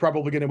game that's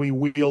probably going to be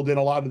wheeled in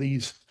a lot of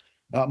these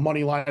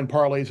money line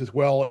parlays as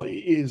well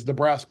is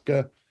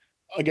Nebraska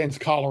against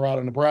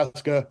Colorado.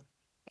 Nebraska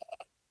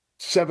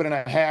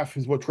 7.5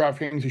 is what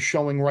DraftKings is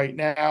showing right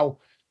now.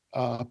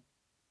 I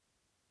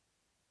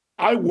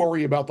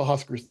worry about the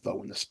Huskers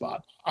though in this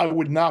spot. I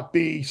would not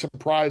be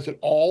surprised at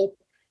all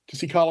to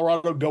see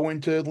Colorado go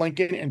into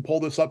Lincoln and pull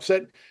this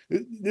upset.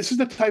 This is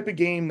the type of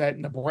game that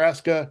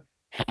Nebraska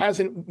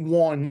hasn't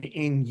won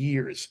in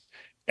years.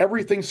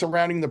 Everything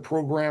surrounding the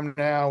program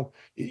now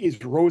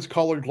is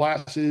rose-colored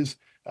glasses.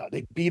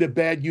 They beat a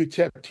bad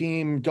UTEP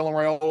team. Dylan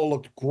Raiola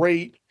looked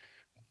great.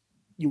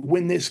 You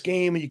win this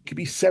game, and you could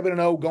be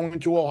 7-0 going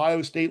to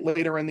Ohio State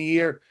later in the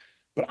year.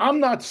 But I'm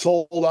not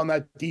sold on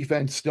that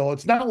defense still.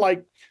 It's not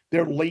like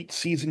their late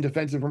season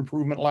defensive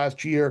improvement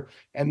last year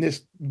and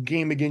this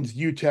game against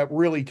UTEP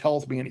really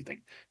tells me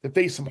anything. They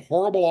faced some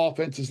horrible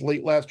offenses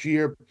late last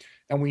year,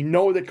 and we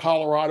know that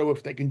Colorado,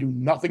 if they can do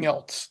nothing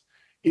else,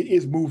 it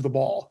is move the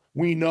ball.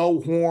 We know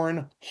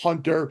Horn,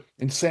 Hunter,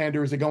 and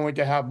Sanders are going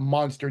to have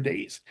monster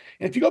days.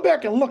 And if you go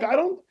back and look,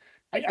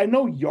 I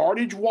know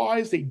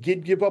yardage-wise, they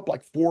did give up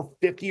like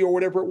 450 or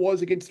whatever it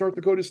was against North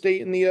Dakota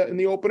State in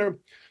the opener.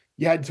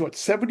 You had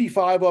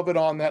 75 of it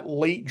on that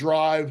late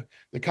drive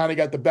that kind of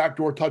got the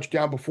backdoor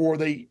touchdown before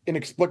they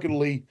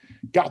inexplicably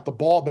got the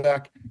ball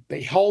back.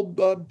 They held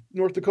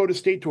North Dakota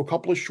State to a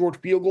couple of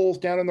short field goals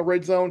down in the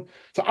red zone.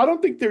 So I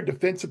don't think their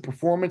defensive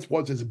performance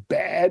was as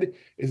bad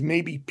as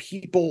maybe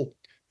people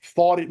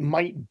thought it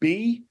might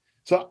be.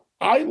 So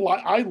I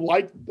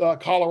like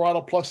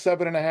Colorado plus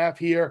 7.5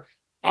 here.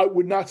 It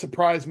would not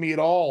surprise me at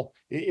all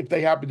if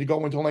they happen to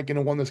go into Lincoln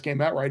and won this game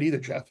outright either,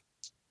 Geoff.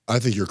 I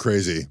think you're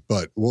crazy,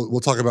 but we'll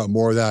talk about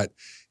more of that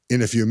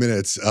in a few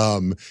minutes.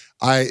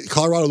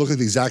 Colorado looked like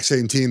the exact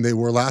same team they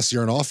were last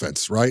year on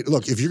offense, right?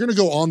 Look, if you're going to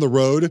go on the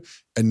road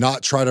and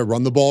not try to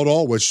run the ball at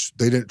all, which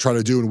they didn't try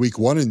to do in week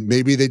 1, and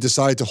maybe they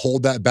decide to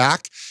hold that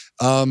back,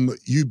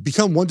 you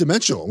become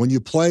one-dimensional. When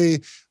you play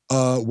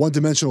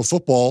one-dimensional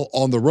football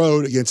on the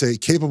road against a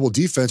capable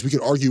defense, we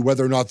could argue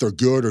whether or not they're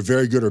good or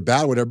very good or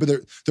bad, whatever, but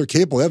they're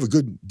capable. They have a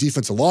good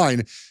defensive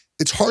line.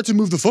 It's hard to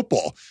move the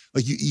football.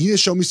 Like you need to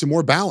show me some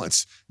more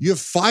balance. You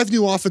have 5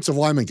 new offensive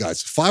linemen,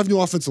 guys. 5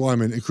 new offensive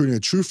linemen, including a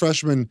true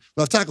freshman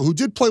left tackle who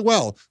did play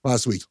well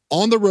last week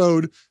on the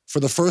road for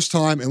the first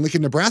time in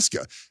Lincoln,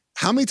 Nebraska.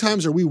 How many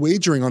times are we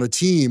wagering on a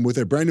team with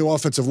a brand new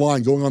offensive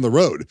line going on the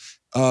road?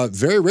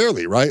 Very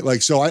rarely, right?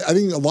 So I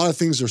think a lot of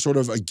things are sort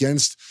of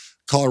against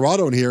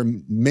Colorado in here,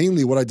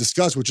 mainly what I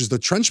discussed, which is the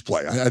trench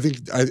play. I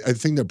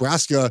think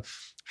Nebraska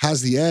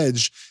has the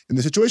edge in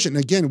the situation.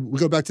 And again, we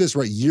go back to this,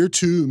 right? Year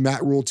 2,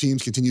 Matt Rule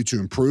teams continue to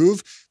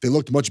improve. They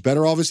looked much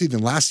better, obviously,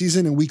 than last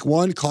season in week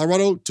 1.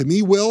 Colorado, to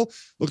me, looked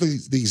like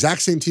the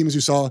exact same team as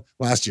we saw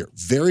last year.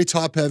 Very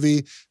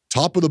top-heavy,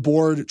 top of the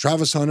board,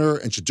 Travis Hunter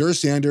and Shadur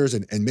Sanders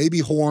and maybe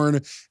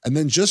Horn, and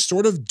then just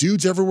sort of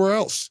dudes everywhere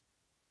else.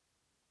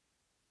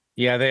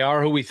 Yeah, they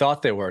are who we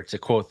thought they were, to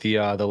quote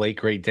the late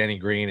great Denny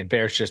Green. And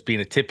Bear's just being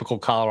a typical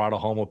Colorado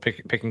homo,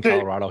 picking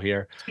Colorado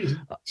here.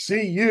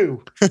 See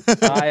you.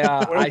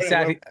 I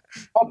sat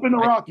up in the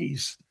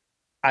Rockies.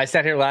 I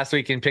sat here last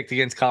week and picked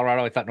against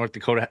Colorado. I thought North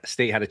Dakota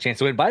State had a chance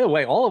to win. By the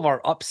way, all of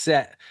our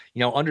upset,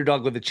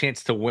 underdog with a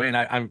chance to win.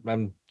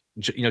 I'm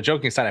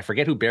joking aside, I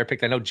forget who Bear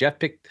picked. I know Geoff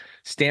picked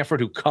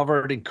Stanford, who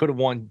covered and could have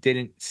won,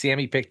 didn't.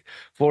 Sammy picked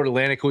Florida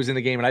Atlantic, who was in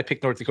the game, and I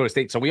picked North Dakota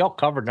State. So we all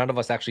covered. None of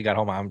us actually got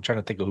home. I'm trying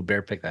to think of who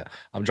Bear picked. That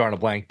I'm drawing a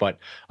blank, but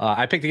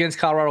I picked against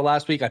Colorado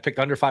last week. I picked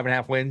under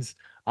 5.5 wins.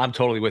 I'm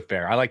totally with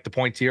Bear. I like the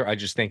points here. I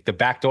just think the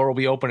back door will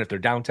be open if they're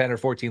down 10 or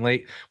 14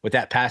 late with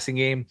that passing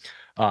game.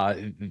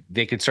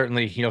 They could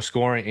certainly,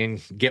 score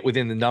and get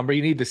within the number.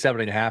 You need the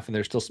 7.5, and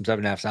there's still some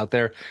 7.5s out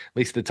there, at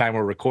least at the time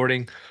we're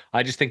recording.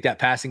 I just think that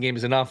passing game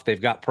is enough.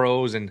 They've got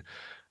pros, and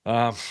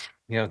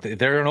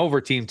they're an over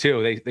team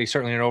too. They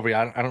certainly are an over.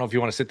 I don't know if you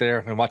want to sit there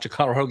and watch a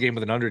Colorado game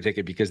with an under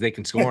ticket because they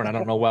can score, and I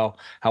don't know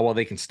how well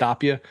they can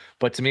stop you.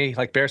 But to me,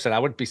 like Bear said, I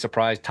wouldn't be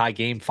surprised. Tie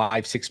game,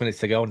 5-6 minutes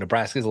to go.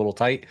 Nebraska's a little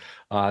tight.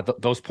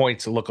 Those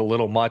points look a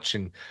little much,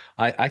 and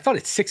I thought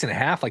it's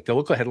 6.5, like the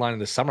local headline in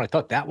the summer. I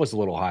thought that was a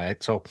little high.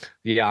 So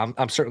yeah,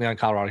 I'm certainly on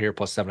Colorado here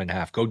plus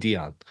 7.5. Go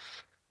Dion.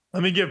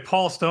 Let me give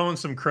Paul Stone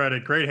some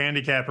credit. Great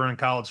handicapper in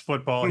college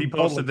football. He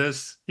posted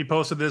this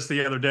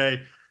the other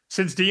day.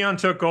 Since Dion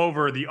took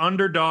over, the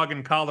underdog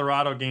in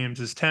Colorado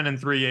games is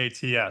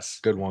 10-3 ATS.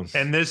 Good one.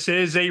 And this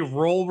is a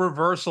role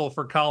reversal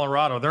for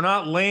Colorado. They're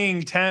not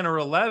laying 10 or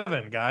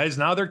 11, guys.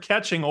 Now they're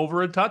catching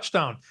over a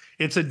touchdown.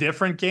 It's a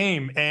different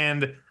game.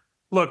 And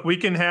look, we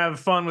can have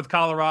fun with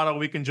Colorado.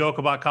 We can joke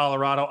about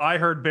Colorado. I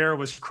heard Bear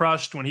was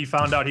crushed when he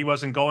found out he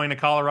wasn't going to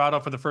Colorado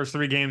for the first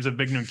 3 games of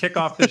Big Noon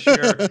Kickoff this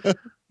year.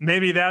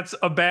 Maybe that's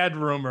a bad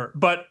rumor,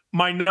 but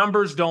my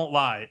numbers don't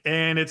lie.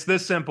 And it's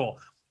this simple.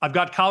 I've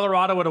got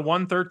Colorado at a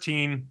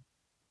 113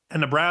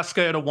 and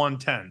Nebraska at a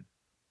 110.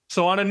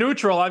 So on a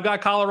neutral, I've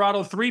got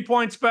Colorado 3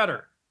 points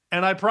better.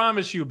 And I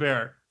promise you,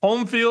 Bear,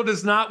 home field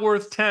is not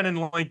worth 10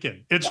 in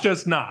Lincoln. It's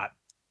just not.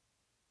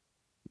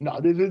 No,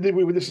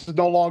 this is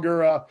no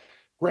longer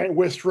Grant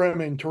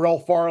Wistrom and Terrell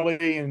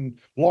Farley and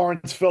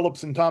Lawrence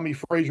Phillips and Tommy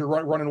Frazier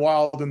running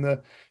wild in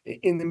the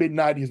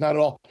mid-90s. Not at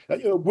all.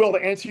 Will, to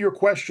answer your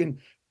question,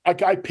 I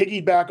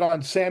piggyback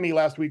on Sammy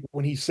last week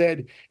when he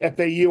said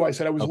FAU. I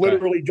said I was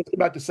literally just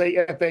about to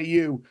say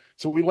FAU.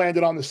 So we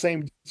landed on the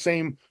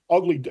same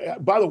ugly.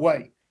 By the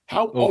way,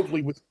 how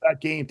ugly was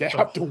that game to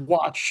have to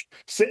watch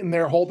sitting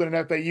there holding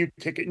an FAU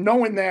ticket,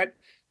 knowing that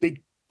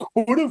they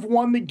could have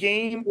won the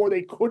game or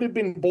they could have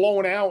been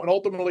blown out. And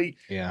ultimately,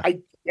 I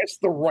guess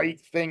the right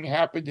thing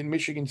happened in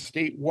Michigan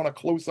State won a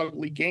close,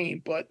 ugly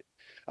game. But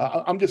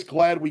I'm just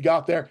glad we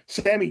got there.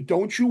 Sammy,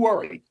 don't you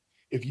worry.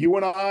 If you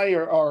and I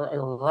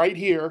are right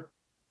here,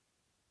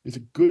 there's a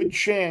good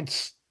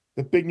chance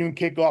the Big Noon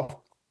Kickoff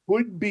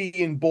could be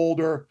in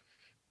Boulder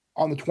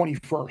on the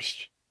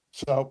 21st.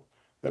 So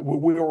that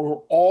we are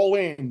all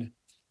in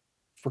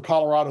for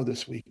Colorado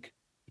this week.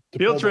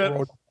 Field trip.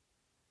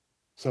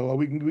 So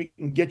we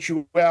can get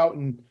you out,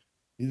 and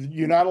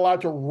you're not allowed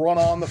to run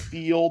on the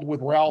field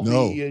with Ralphie.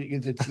 No.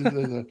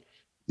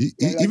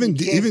 Even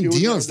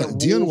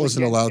Dion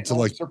wasn't allowed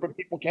to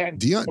people can.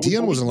 Dion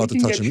wasn't allowed to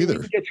touch him either. We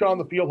can get you on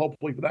the field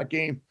hopefully for that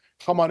game.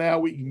 Come on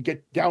out. We can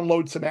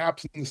download some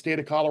apps in the state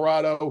of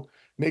Colorado,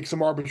 make some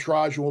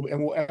arbitrage,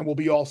 and we'll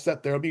be all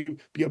set there.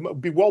 It'll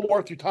be well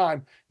worth your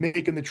time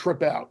making the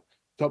trip out.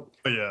 So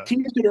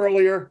teased it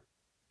earlier,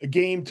 a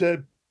game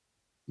to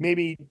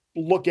maybe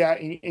look at,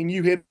 and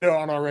you hit it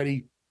on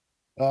already,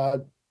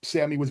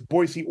 Sammy, was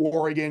Boise,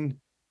 Oregon.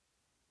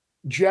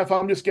 Geoff,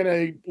 I'm just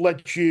gonna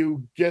let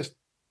you just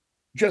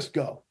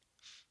go.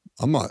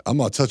 I'm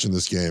not touching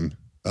this game.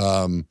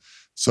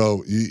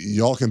 So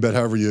y'all can bet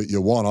however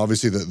you want.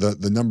 Obviously,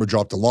 the number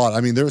dropped a lot. I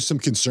mean, there are some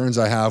concerns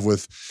I have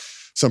with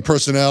some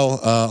personnel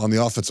on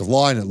the offensive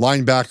line and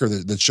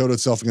linebacker that showed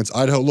itself against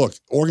Idaho. Look,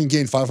 Oregon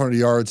gained 500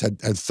 yards, had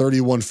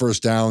 31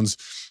 first downs.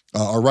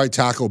 Our right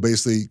tackle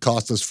basically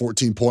cost us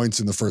 14 points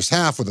in the first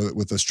half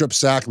with a strip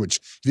sack, which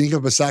he didn't give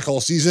up a sack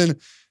all season.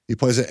 He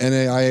plays an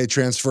NAIA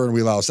transfer, and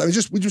we allow. I mean,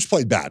 we just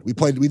played bad. We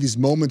had these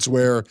moments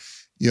where,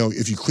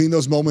 if you clean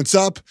those moments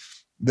up,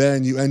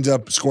 then you end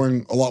up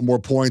scoring a lot more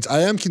points.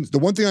 The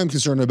one thing I'm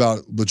concerned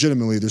about,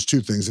 legitimately, there's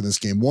 2 things in this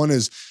game. One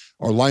is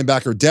our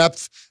linebacker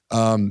depth.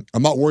 I'm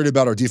not worried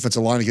about our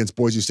defensive line against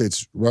Boise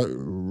State's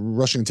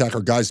rushing attack.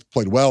 Our guys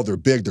played well. They're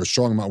big. They're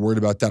strong. I'm not worried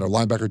about that. Our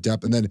linebacker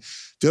depth. And then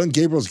Dylan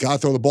Gabriel's got to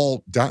throw the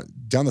ball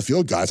down the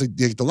field, guys.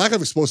 The lack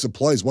of explosive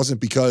plays wasn't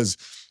because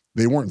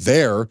they weren't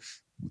there.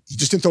 He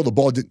just didn't throw the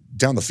ball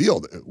down the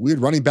field. We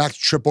had running back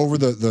trip over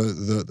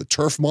the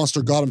turf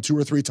monster, got him 2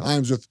 or 3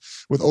 times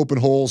with open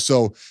holes.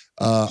 So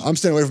I'm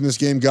staying away from this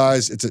game,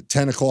 guys. It's at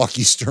 10 o'clock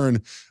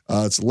Eastern.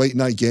 It's a late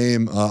night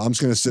game. I'm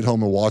just going to sit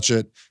home and watch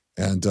it,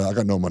 and I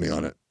got no money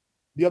on it.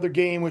 The other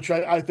game, which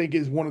I think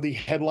is one of the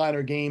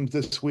headliner games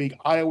this week,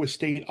 Iowa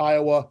State,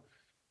 Iowa.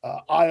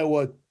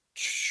 Iowa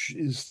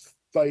is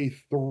a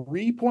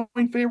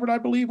 3-point favorite, I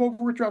believe,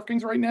 over at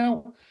DraftKings right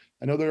now.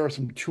 I know there are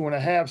some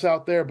 2.5s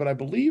out there, but I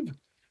believe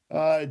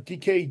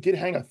DK did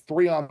hang a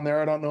 3 on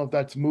there. I don't know if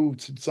that's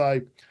moved since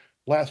I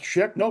last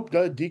checked. Nope,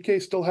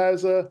 DK still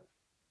has a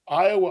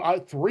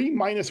Iowa 3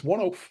 minus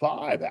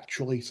 105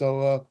 actually.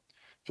 So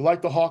if you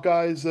like the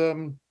Hawkeyes,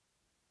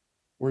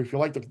 or if you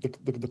like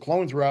the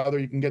Clones rather,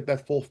 you can get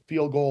that full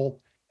field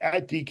goal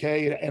at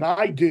DK, and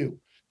I do.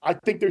 I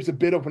think there's a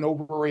bit of an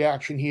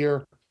overreaction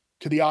here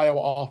to the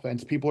Iowa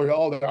offense. People are,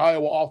 the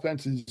Iowa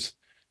offense is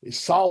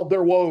solved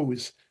their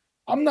woes.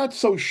 I'm not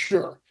so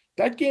sure.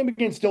 That game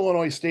against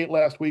Illinois State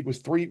last week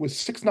was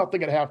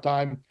 6-0 at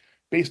halftime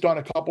based on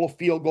a couple of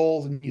field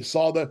goals, and you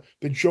saw the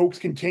jokes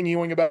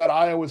continuing about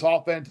Iowa's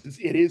offense.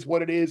 It is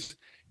what it is.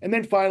 And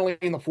then finally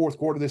in the fourth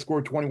quarter, they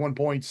scored 21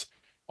 points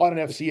on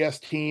an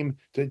FCS team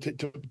to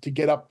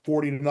get up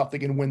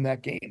 40-0 and win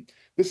that game.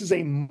 This is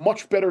a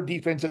much better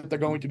defense that they're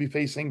going to be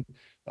facing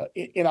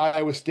in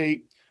Iowa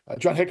State.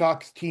 John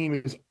Hickok's team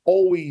is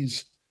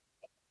always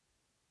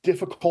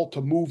difficult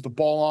to move the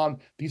ball on.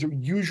 These are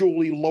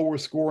usually lower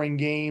scoring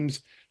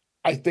games.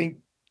 I think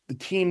the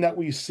team that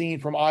we've seen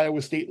from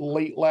Iowa State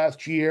late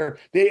last year,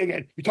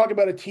 you talk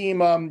about a team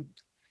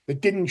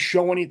that didn't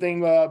show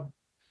anything,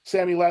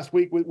 Sammy, last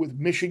week with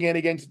Michigan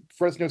against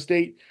Fresno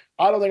State.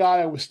 I don't think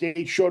Iowa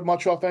State showed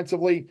much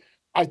offensively.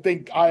 I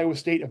think Iowa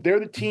State, if they're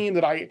the team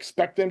that I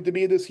expect them to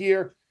be this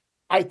year,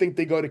 I think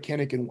they go to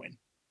Kinnick and win.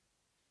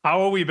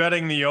 How are we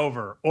betting the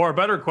over? Or a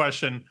better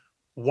question,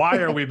 why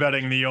are we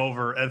betting the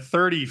over at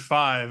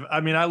 35? I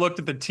mean, I looked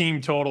at the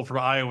team total for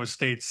Iowa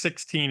State,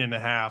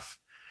 16.5.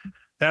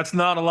 That's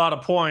not a lot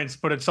of points,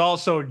 but it's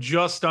also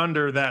just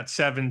under that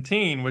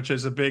 17, which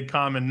is a big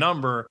common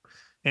number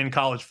in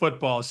college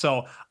football.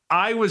 So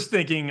I was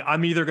thinking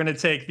I'm either going to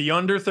take the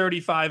under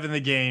 35 in the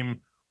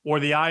game or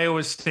the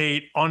Iowa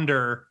State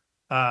under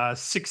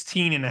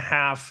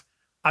 16.5.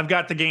 I've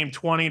got the game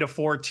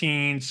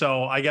 20-14.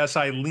 So I guess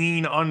I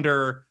lean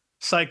under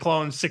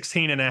Cyclones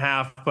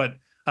 16.5. But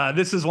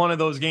this is one of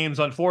those games,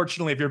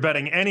 unfortunately, if you're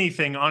betting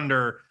anything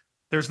under,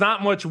 there's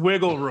not much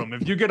wiggle room.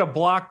 If you get a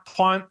block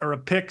punt or a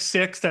pick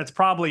six, that's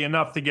probably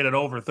enough to get it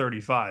over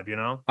 35, you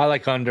know? I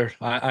like under.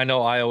 I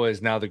know Iowa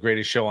is now the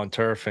greatest show on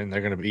turf, and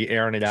they're going to be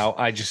airing it out.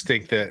 I just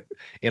think that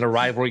in a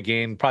rivalry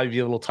game, probably be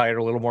a little tighter,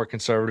 a little more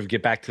conservative,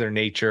 get back to their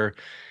nature.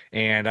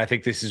 And I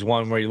think this is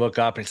one where you look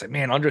up and it's like,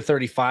 man, under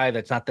 35,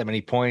 that's not that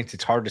many points.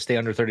 It's hard to stay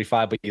under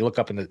 35, but you look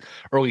up in the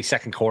early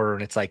second quarter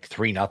and it's like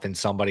 3-0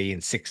 somebody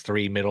and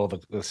 6-3 middle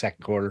of the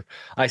second quarter.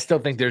 I still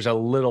think there's a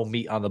little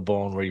meat on the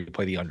bone where you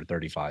play the under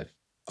 35.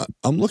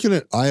 I'm looking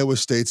at Iowa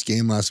State's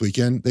game last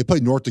weekend. They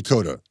played North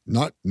Dakota,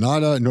 not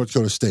North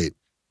Dakota State.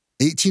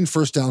 18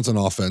 first downs on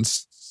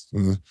offense,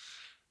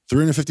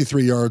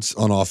 353 yards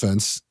on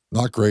offense,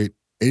 not great.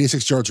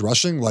 86 yards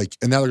rushing,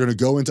 and now they're going to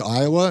go into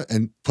Iowa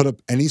and put up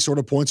any sort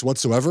of points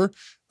whatsoever.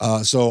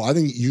 So I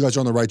think you guys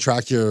are on the right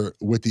track here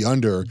with the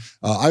under.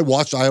 I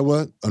watched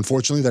Iowa,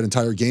 unfortunately, that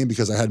entire game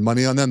because I had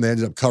money on them. They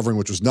ended up covering,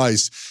 which was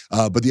nice.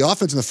 But the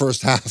offense in the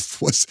first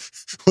half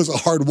was a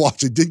hard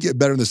watch. It did get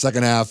better in the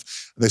second half.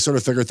 They sort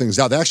of figured things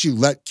out. They actually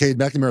let Cade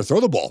McNamara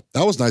throw the ball.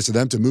 That was nice of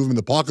them to move him in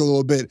the pocket a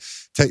little bit,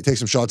 take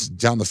some shots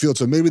down the field.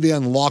 So maybe they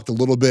unlocked a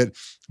little bit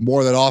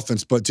more of that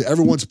offense. But to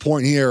everyone's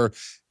point here,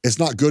 it's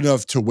not good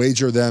enough to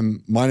wager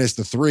them minus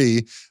the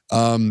 3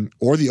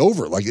 or the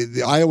over.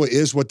 The Iowa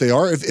is what they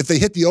are. If they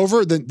hit the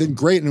over, then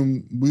great,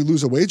 and we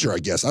lose a wager, I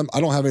guess. I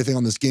don't have anything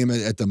on this game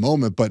at the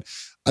moment, but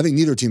I think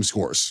neither team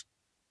scores.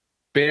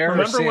 Bear,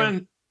 remember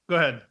when? Go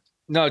ahead.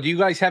 No, do you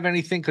guys have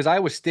anything? Because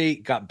Iowa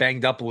State got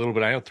banged up a little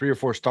bit. I know 3 or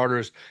 4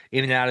 starters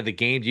in and out of the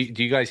game. Do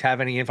you guys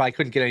have any info? I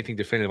couldn't get anything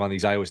definitive on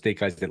these Iowa State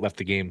guys that left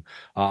the game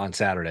on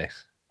Saturday.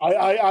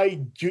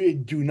 I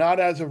do not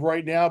as of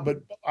right now, but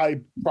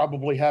I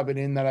probably have it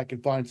in that I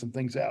can find some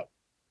things out.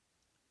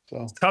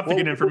 So it's tough to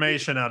get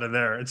information out of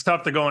there. It's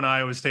tough to go in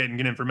Iowa State and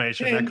get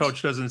information. That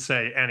coach doesn't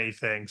say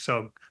anything.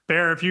 So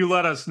Bear, if you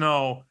let us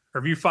know,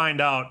 or if you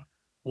find out,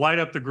 light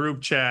up the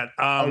group chat.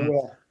 I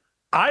will.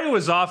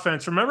 Iowa's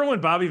offense. Remember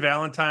when Bobby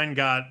Valentine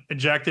got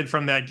ejected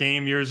from that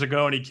game years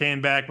ago and he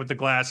came back with the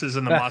glasses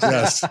and the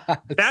mustache? Yes.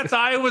 That's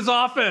Iowa's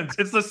offense.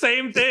 It's the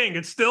same thing.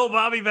 It's still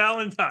Bobby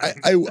Valentine.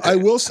 I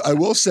will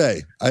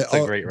say,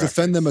 I'll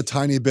defend them a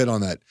tiny bit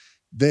on that.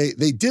 They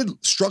did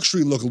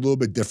structurally look a little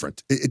bit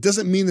different. It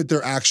doesn't mean that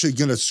they're actually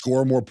going to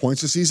score more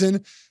points this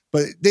season,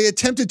 but they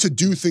attempted to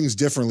do things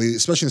differently,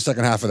 especially in the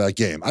second half of that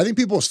game. I think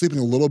people are sleeping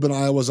a little bit on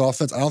Iowa's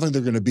offense. I don't think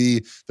they're going to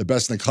be the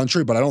best in the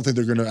country, but I don't think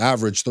they're going to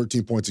average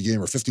 13 points a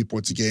game or 15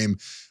 points a game,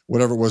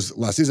 whatever it was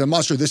last season. I'm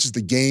not sure this is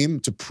the game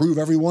to prove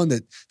everyone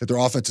that their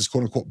offense is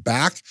quote unquote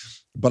back,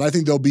 but I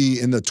think they'll be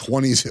in the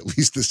 20s at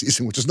least this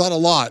season, which is not a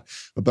lot,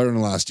 but better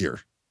than last year.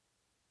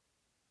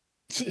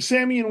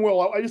 Sammy and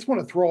Will, I just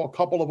want to throw a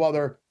couple of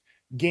other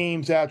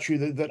games at you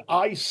that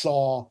I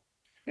saw,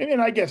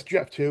 and I guess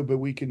Geoff too, but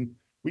we can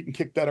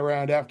kick that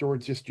around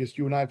afterwards, just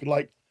you and I, if you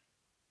like.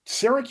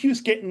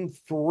 Syracuse getting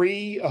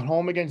 3 at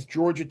home against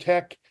Georgia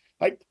Tech.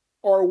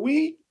 Are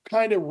we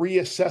kind of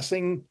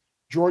reassessing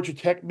Georgia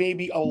Tech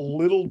maybe a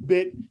little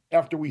bit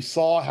after we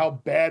saw how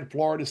bad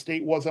Florida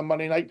State was on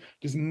Monday night?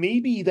 Does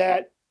maybe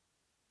that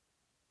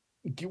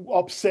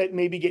upset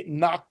maybe get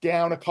knocked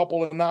down a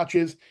couple of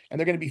notches, and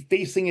they're going to be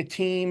facing a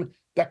team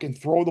that can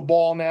throw the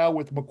ball now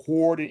with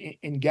McCord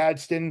and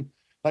Gadsden?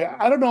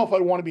 I don't know if I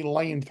want to be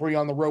laying 3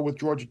 on the road with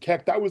Georgia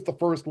Tech. That was the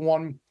first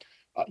one.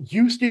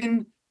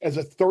 Houston as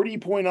a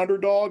 30-point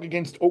underdog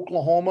against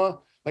Oklahoma.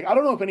 I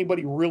don't know if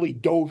anybody really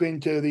dove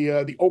into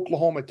the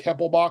Oklahoma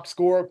Temple box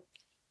score,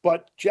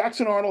 but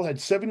Jackson Arnold had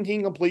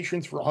 17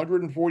 completions for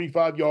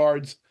 145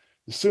 yards.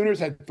 The Sooners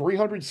had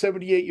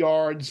 378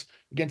 yards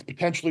against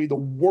potentially the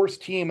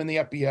worst team in the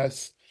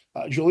FBS.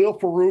 Jaleel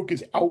Farouk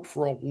is out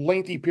for a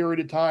lengthy period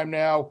of time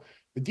now.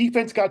 The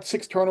defense got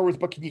 6 turnovers,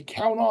 but can you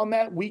count on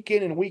that week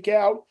in and week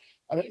out?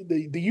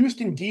 The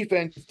Houston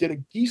defense did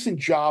a decent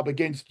job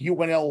against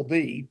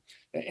UNLV,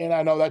 and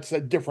I know that's a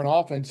different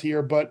offense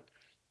here, but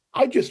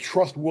I just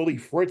trust Willie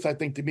Fritz, I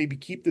think, to maybe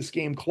keep this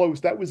game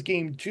close. That was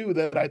game 2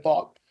 that I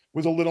thought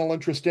was a little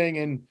interesting,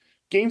 and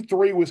game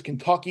 3 was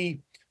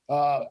Kentucky.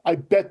 I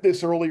bet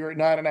this earlier at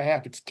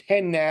 9.5. It's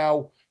 10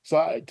 now,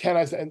 so 10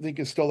 I think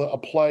is still a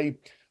play.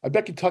 I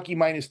bet Kentucky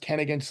minus 10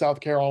 against South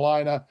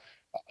Carolina.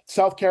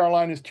 South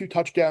Carolina's 2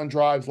 touchdown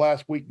drives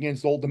last week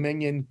against Old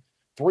Dominion,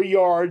 3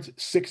 yards,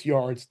 6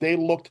 yards. They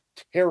looked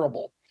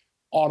terrible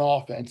on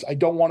offense. I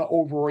don't want to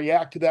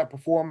overreact to that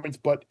performance,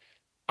 but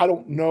I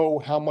don't know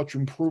how much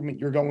improvement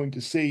you're going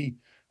to see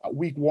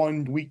week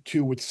 1, week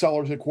 2 with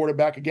Sellers at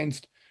quarterback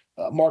against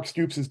Mark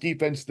Stoops'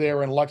 defense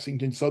there in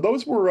Lexington. So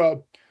those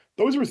were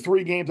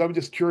 3 games. I was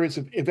just curious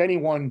if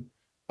anyone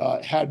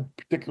had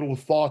particular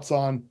thoughts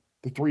on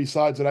the 3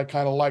 sides that I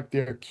kind of liked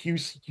there.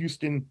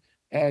 Houston,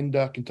 and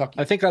Kentucky.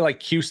 I think I like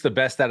Cuse the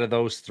best out of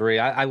those three.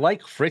 I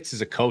like Fritz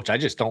as a coach. I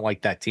just don't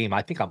like that team.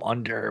 I think I'm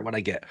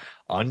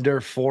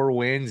under 4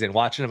 wins, and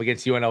watching them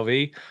against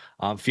UNLV,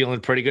 I'm feeling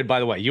pretty good. By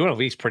the way,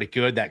 UNLV is pretty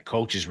good. That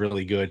coach is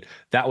really good.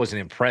 That was an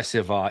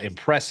impressive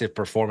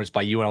performance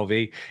by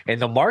UNLV. And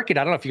the market,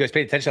 I don't know if you guys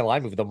paid attention to the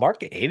line move, the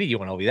market hated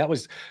UNLV. That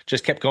was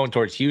just kept going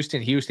towards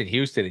Houston, and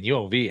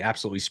UNLV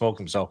absolutely smoked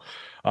them. So,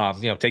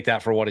 take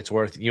that for what it's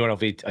worth.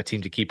 UNLV, a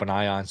team to keep an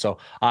eye on. So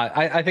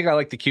I think I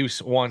like the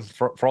Cuse one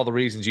for all the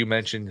reasons you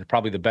mentioned,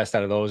 probably the best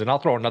out of those. And I'll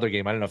throw another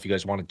game. I don't know if you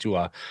guys wanted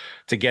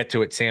to get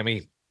to it,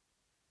 Sammy.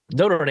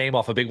 Notre Dame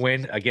off a big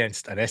win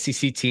against an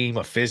SEC team,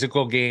 a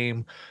physical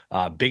game,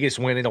 biggest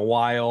win in a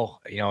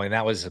while, and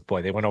that was,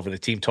 they went over the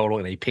team total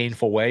in a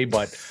painful way,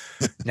 but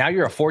now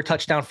you're a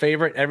 4-touchdown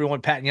favorite.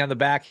 Everyone patting you on the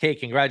back. Hey,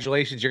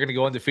 congratulations. You're going to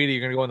go undefeated.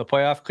 You're going to go in the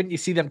playoff. Couldn't you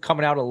see them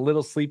coming out a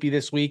little sleepy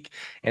this week?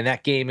 And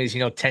that game is,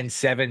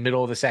 10-7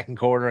 middle of the second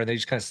quarter. And they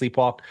just kind of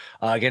sleepwalked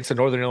against the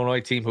Northern Illinois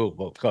team who,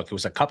 look, it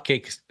was a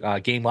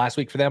cupcake game last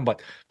week for them,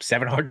 but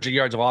 700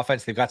 yards of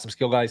offense. They've got some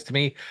skill guys. To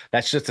me,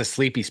 that's just a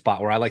sleepy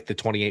spot where I like the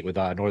 28 with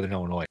Northern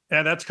Illinois.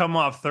 Yeah, that's come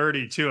off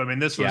 30 too. I mean,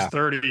 this was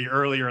 30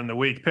 earlier in the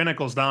week.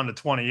 Pinnacle's down to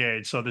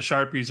 28. So the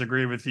Sharpies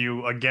agree with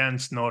you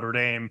against Notre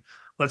Dame.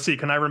 Let's see.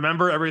 Can I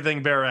remember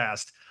everything Bear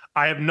asked?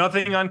 I have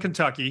nothing on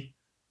Kentucky.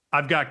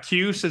 I've got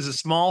Cuse as a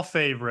small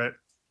favorite.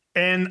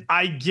 And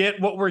I get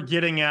what we're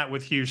getting at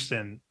with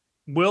Houston.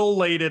 Will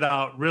laid it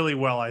out really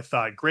well, I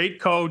thought.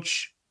 Great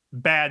coach,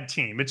 bad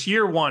team. It's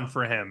year one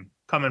for him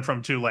coming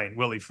from Tulane,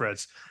 Willie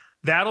Fritz.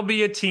 That'll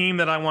be a team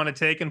that I want to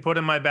take and put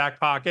in my back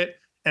pocket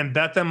and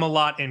bet them a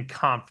lot in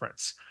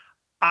conference.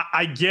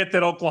 I get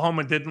that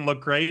Oklahoma didn't look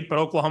great, but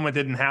Oklahoma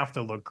didn't have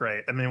to look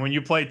great. I mean, when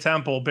you play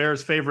Temple,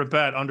 Bear's favorite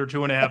bet, under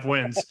 2.5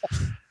 wins,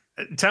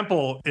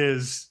 Temple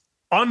is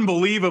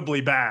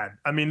unbelievably bad.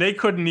 I mean, they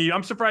couldn't even,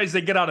 I'm surprised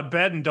they get out of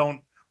bed and don't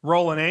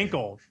roll an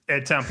ankle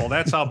at Temple.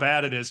 That's how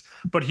bad it is.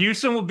 But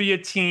Houston will be a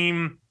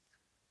team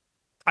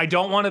I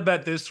don't want to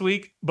bet this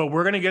week, but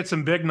we're going to get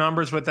some big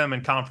numbers with them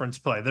in conference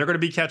play. They're going to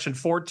be catching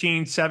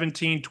 14,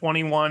 17,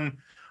 21,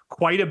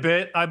 quite a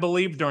bit, I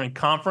believe, during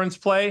conference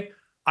play.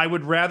 I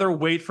would rather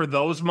wait for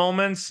those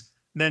moments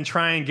than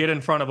try and get in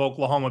front of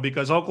Oklahoma,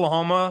 because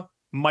Oklahoma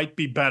might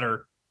be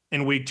better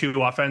in week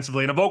 2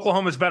 offensively. And if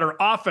Oklahoma's better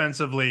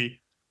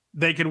offensively,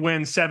 they could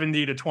win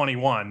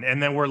 70-21.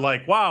 And then we're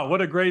like, wow,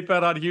 what a great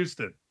bet on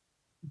Houston.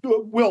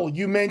 Will,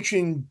 you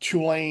mentioned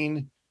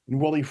Tulane and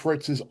Willie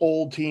Fritz's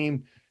old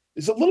team.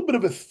 There's a little bit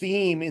of a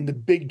theme in the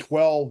Big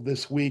 12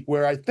 this week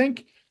where I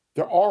think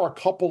there are a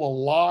couple of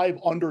live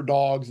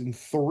underdogs in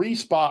 3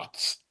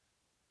 spots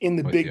in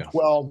the Big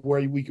 12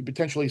 where we could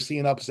potentially see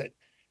an upset.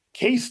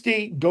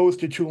 K-State goes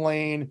to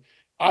Tulane.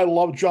 I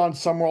love John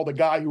Summerall, the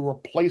guy who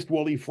replaced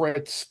Willie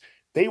Fritz.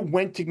 They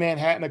went to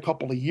Manhattan a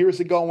couple of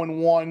years ago and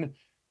won.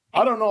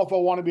 I don't know if I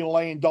want to be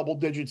laying double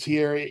digits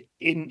here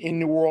in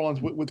New Orleans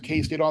with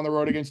K-State on the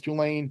road against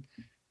Tulane.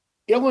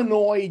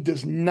 Illinois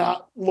does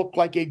not look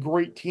like a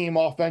great team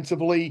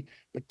offensively,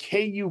 but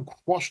KU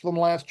crushed them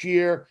last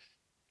year.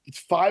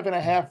 It's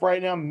 5.5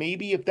 right now.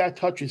 Maybe if that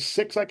touches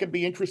 6, I could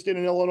be interested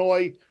in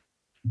Illinois.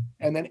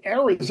 And then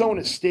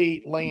Arizona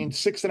State laying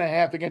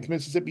 6.5 against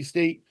Mississippi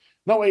State.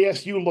 No,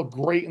 ASU looked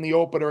great in the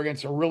opener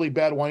against a really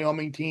bad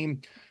Wyoming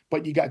team.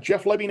 But you got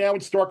Jeff Lebby now in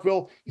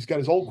Starkville. He's got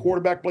his old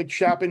quarterback, Blake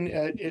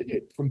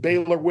Chapin, from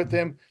Baylor with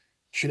him.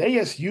 Should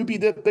ASU be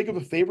that big of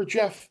a favorite,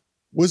 Jeff?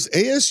 Was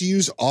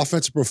ASU's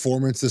offensive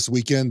performance this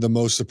weekend the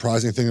most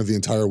surprising thing of the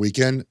entire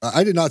weekend?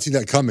 I did not see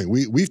that coming.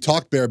 We've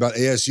talked, Bear, about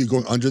ASU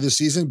going under the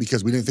season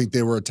because we didn't think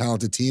they were a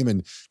talented team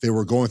and they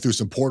were going through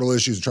some portal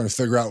issues and trying to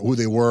figure out who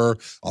they were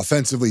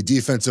offensively,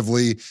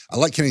 defensively. I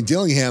like Kenny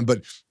Dillingham,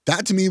 but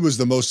that to me was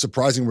the most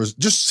surprising, was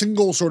just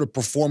single sort of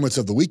performance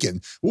of the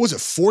weekend. What was it,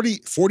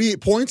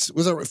 48 points?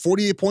 Was that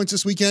 48 points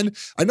this weekend?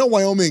 I know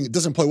Wyoming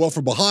doesn't play well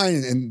from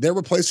behind and they're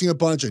replacing a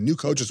bunch, a new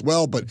coach as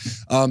well, but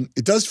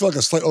it does feel like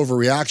a slight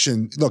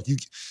overreaction. Look,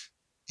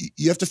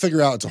 you have to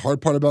figure out, it's a hard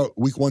part about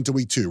week 1 to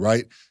week 2,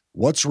 right?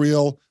 What's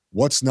real?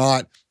 What's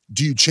not?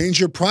 Do you change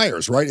your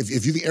priors, right?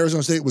 If you think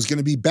Arizona State was going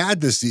to be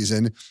bad this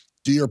season,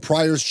 do your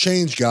priors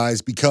change,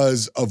 guys,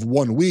 because of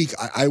 1 week?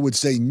 I would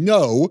say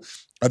no.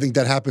 I think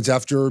that happens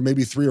after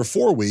maybe 3 or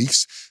 4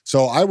 weeks.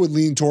 So I would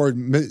lean toward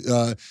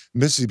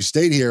Mississippi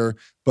State here,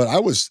 but I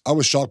was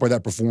shocked by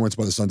that performance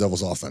by the Sun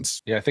Devils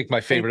offense. Yeah, I think my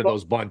favorite of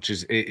those bunch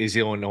is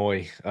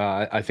Illinois.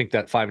 I think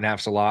that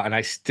 5.5's a lot, and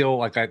I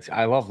still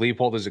I love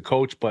Leipold as a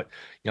coach, but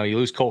you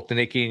lose Colt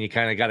Danicki and you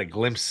kind of got a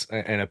glimpse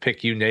and a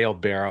pick you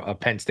nailed, Bear, of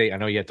Penn State. I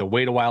know you had to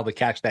wait a while to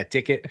catch that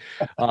ticket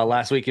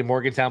last week in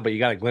Morgantown, but you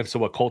got a glimpse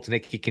of what Colt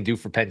Danicki can do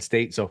for Penn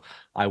State. So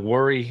I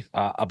worry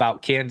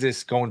about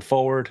Kansas going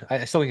forward.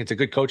 I still think it's a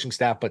good coaching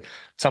staff, but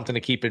something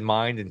to keep in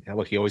mind. And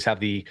look, you always have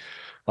the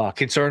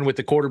concern with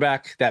the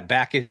quarterback, that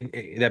back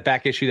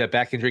issue, that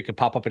back injury can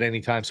pop up at any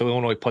time. So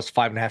Illinois plus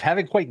 5.5.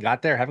 Haven't quite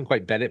got there, haven't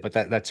quite bet it, but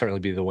that certainly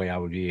be the way I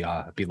would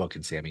be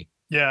looking, Sammy.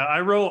 Yeah,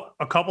 I wrote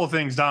a couple of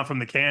things down from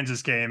the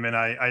Kansas game, and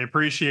I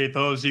appreciate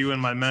those of you in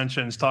my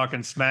mentions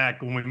talking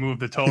smack when we moved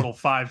the total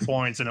 5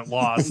 points and it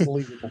lost.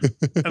 Unbelievable.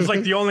 It was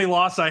like the only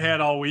loss I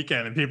had all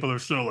weekend, and people are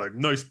still like,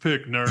 nice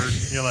pick, nerd.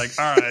 And you're like,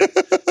 all right,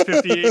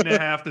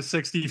 58.5 to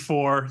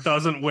 64,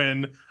 doesn't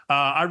win.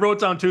 I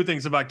wrote down two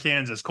things about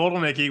Kansas.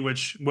 Kotelnicki,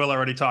 which Will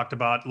already talked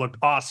about, looked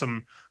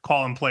awesome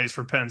calling plays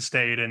for Penn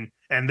State, and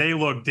they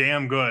look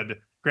damn good.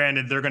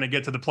 Granted, they're going to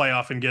get to the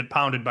playoff and get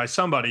pounded by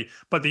somebody.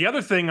 But the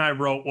other thing I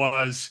wrote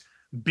was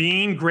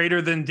being greater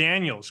than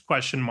Daniels, ?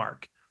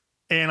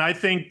 And I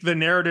think the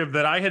narrative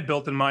that I had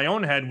built in my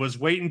own head was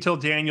wait until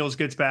Daniels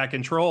gets back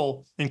in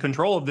control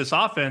of this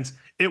offense.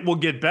 It will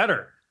get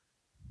better.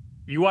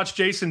 You watched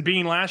Jason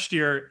Bean last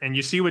year and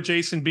you see what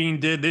Jason Bean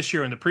did this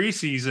year in the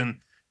preseason.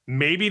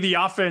 Maybe the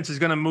offense is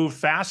going to move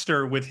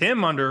faster with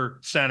him under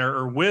center,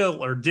 or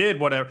will, or did,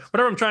 whatever.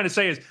 Whatever I'm trying to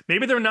say is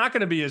maybe they're not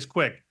going to be as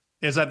quick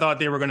as I thought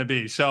they were going to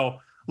be. So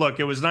look,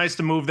 it was nice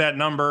to move that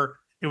number.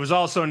 It was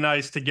also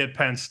nice to get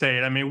Penn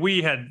State. I mean,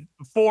 we had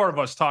 4 of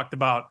us talked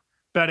about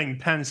betting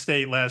Penn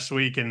State last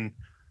week, and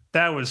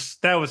that was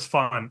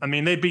fun. I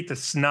mean, they beat the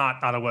snot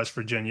out of West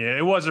Virginia.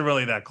 It wasn't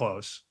really that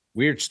close.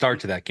 Weird start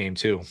to that game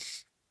too.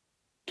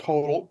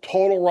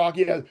 Total rock.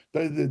 Yeah,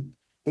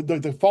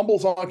 the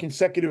fumbles on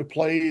consecutive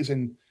plays,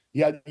 and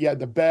yeah,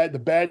 the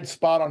bad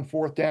spot on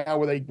 4th down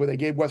where they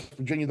gave West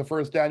Virginia the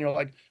first down. You're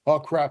like, oh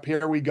crap,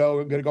 here we go.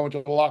 I'm gonna go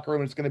into the locker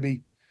room. It's gonna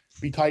be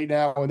tight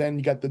now. And then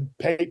you got the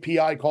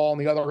PI call on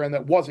the other end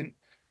that wasn't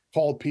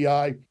called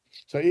PI.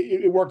 So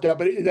it worked out,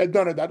 but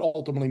none of that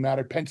ultimately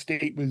mattered. Penn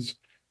State was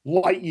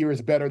light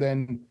years better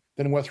than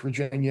West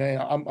Virginia,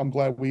 and I'm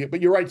glad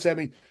but you're right,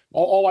 Sammy.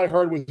 All I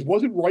heard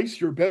wasn't Rice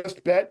your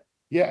best bet?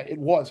 Yeah, it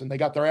was, and they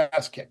got their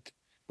ass kicked.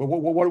 But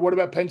what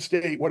about Penn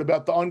State? What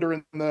about the under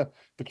in the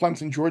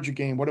Clemson Georgia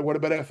game? What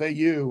about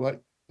FAU?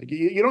 Like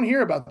you don't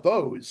hear about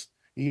those.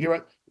 You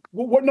hear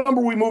what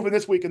number are we moving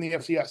this week in the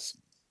FCS?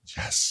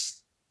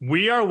 Yes.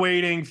 We are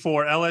waiting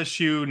for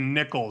LSU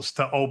Nichols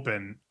to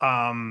open.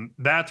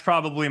 That's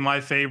probably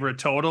my favorite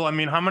total. I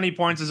mean, how many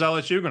points is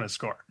LSU going to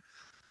score?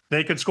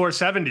 They could score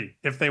 70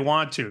 if they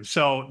want to.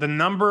 So the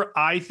number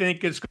I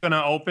think is going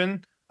to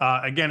open,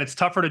 again, it's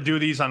tougher to do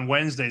these on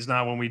Wednesdays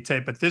now when we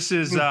tape, but this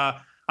is,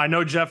 I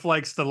know Geoff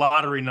likes the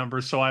lottery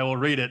number, so I will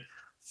read it.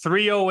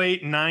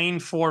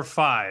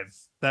 308,945.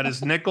 That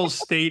is Nichols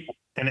State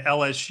and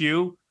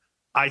LSU.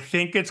 I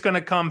think it's going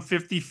to come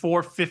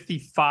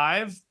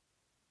 54-55.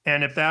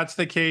 And if that's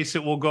the case,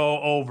 it will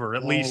go over,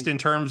 at least in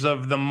terms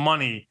of the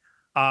money.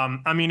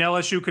 I mean,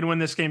 LSU can win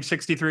this game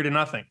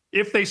 63-0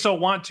 if they so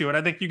want to. And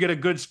I think you get a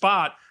good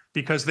spot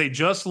because they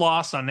just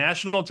lost on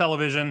national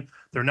television.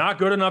 They're not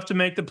good enough to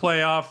make the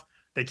playoff.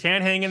 They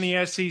can't hang in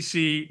the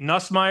SEC.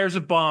 Nussmeier's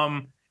a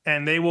bum,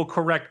 and they will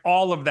correct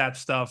all of that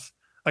stuff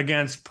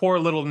against poor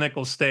little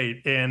Nichols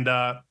State. And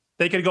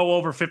they could go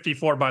over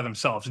 54 by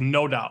themselves,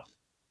 no doubt.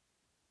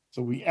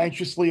 So we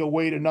anxiously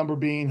await a number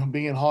being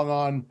hung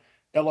on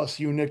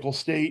LSU Nichols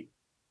State.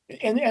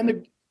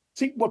 And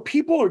see, what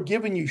people are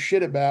giving you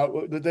shit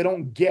about that they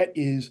don't get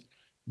is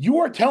you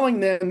are telling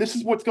them this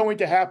is what's going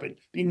to happen.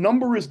 The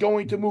number is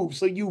going to move.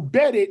 So you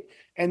bet it,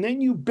 and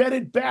then you bet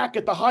it back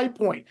at the high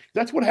point.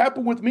 That's what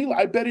happened with me.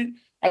 I bet it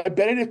at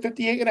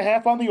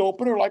 58.5 on the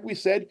opener. Like we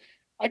said,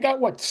 I got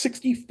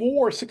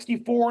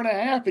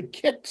 64.5. It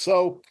kicked.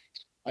 So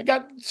I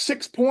got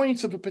 6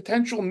 points of a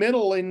potential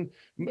middle, and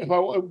if I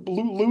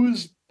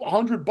lose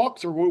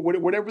 $100 or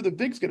whatever the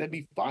VIG's going to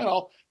be, fine.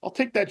 I'll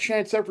take that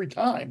chance every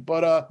time.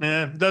 But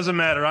it doesn't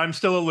matter. I'm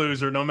still a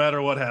loser no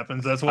matter what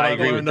happens. That's what I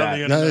agree learned with on that.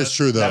 the internet. That is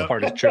true, though. That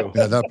part is true.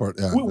 Yeah, that part.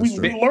 Yeah,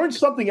 we learned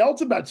something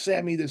else about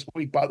Sammy this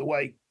week, by the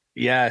way.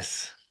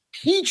 Yes.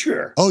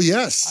 Teacher. Oh,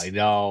 yes. I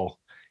know.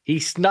 He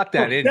snuck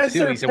that in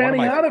too. He said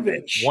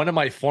one of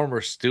my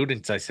former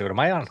students. I said, "Am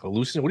I on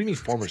hallucinating? What do you mean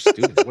former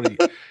students? What are you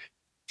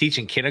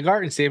teaching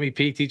kindergarten? Sammy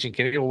P teaching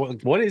kindergarten?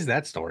 What is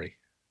that story?"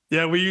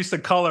 Yeah, we used to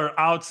color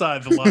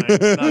outside the lines,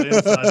 not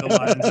inside the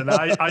lines. And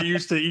I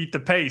used to eat the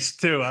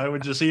paste too. I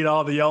would just eat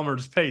all the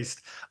Elmer's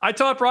paste. I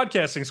taught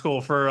broadcasting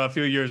school for a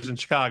few years in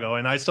Chicago,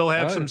 and I still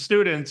have some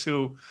students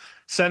who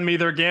send me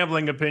their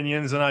gambling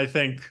opinions, and I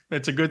think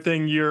it's a good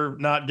thing you're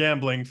not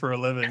gambling for a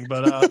living.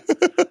 But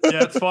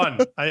yeah, it's fun.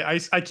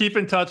 I keep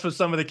in touch with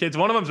some of the kids.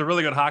 One of them's a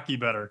really good hockey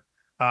bettor.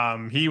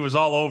 He was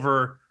all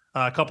over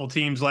a couple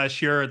teams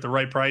last year at the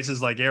right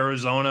prices, like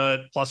Arizona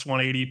at plus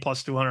 180,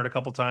 plus 200 a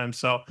couple times.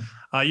 So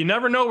you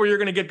never know where you're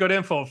going to get good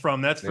info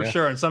from. That's for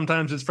sure. And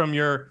sometimes it's from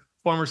your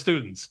former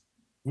students.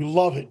 We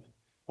love it.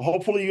 Well,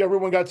 hopefully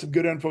everyone got some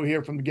good info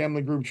here from the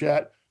gambling group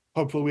chat.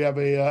 Hopefully we have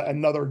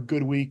another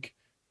good week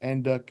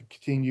and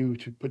continue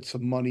to put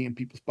some money in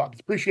people's pockets.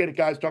 Appreciate it,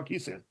 guys. Talk to you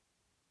soon.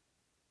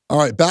 All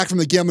right, back from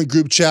the gambling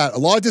group chat. A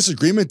lot of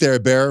disagreement there,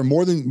 Bear.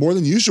 More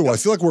than usual. I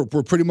feel like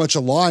we're pretty much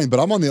aligned, but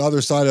I'm on the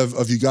other side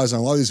of you guys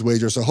on a lot of these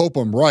wagers. So I hope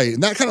I'm right,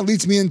 and that kind of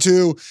leads me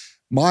into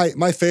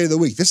my fade of the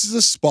week. This is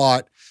a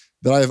spot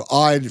that I've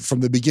eyed from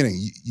the beginning.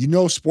 You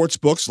know, sports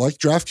books like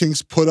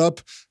DraftKings put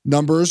up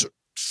numbers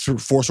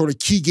for sort of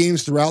key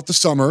games throughout the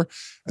summer.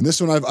 And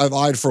this one I've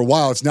eyed for a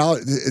while. It's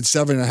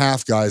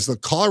 7.5, guys.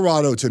 Look,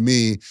 Colorado to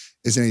me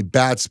is in a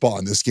bad spot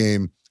in this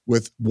game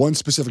with one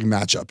specific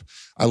matchup.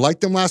 I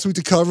liked them last week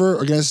to cover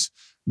against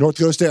North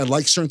Dakota State. I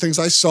like certain things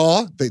I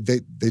saw. They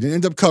didn't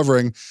end up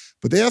covering,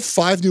 but they have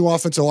 5 new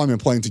offensive linemen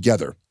playing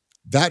together.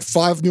 That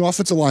 5 new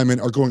offensive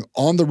linemen are going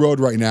on the road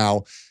right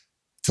now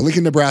to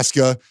Lincoln,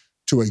 Nebraska,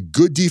 to a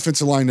good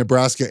defensive line in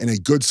Nebraska and a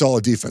good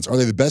solid defense. Are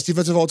they the best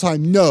defense of all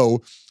time? No.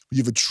 You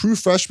have a true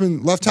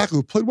freshman left tackle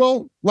who played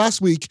well last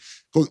week,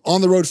 going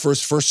on the road for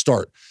his first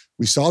start.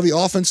 We saw the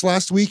offense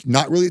last week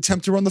not really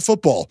attempt to run the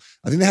football.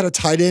 I think they had a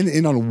tight end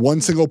in on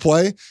one single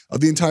play of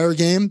the entire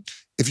game.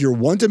 If you're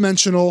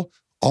one-dimensional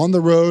on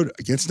the road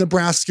against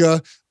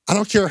Nebraska, I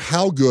don't care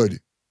how good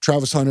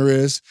Travis Hunter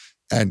is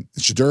and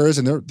Shedeur is,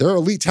 and they're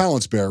elite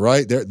talents, Bear,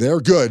 right?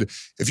 They're good.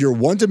 If you're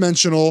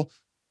one-dimensional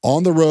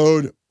on the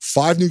road,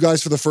 5 new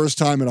guys for the first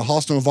time in a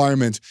hostile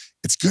environment,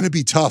 it's going to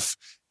be tough.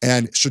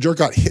 And Shedeur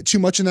got hit too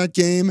much in that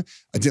game.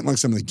 I didn't like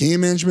some of the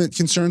game management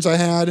concerns I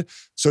had.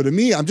 So to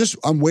me,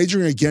 I'm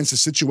wagering against the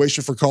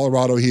situation for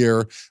Colorado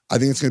here. I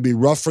think it's going to be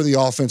rough for the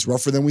offense,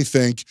 rougher than we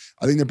think.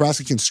 I think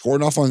Nebraska can score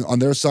enough on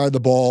their side of the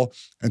ball.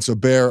 And so,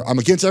 Bear, I'm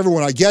against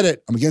everyone. I get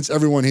it. I'm against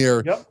everyone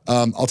here. Yep.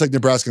 I'll take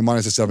Nebraska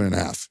minus a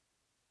 7.5.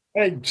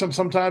 Hey,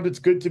 sometimes it's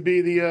good to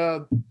be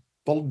the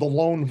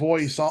lone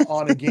voice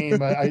on a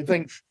game. I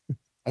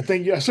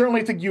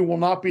certainly think you will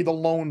not be the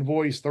lone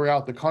voice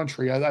throughout the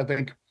country. I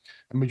think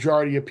a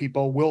majority of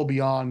people will be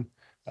on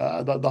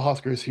the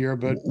Huskers here.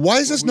 But why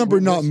is this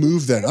number not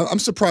moved then? I'm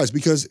surprised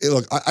because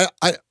look, I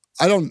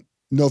don't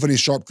know if any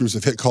sharp groups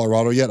have hit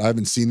Colorado yet. I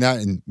haven't seen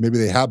that, and maybe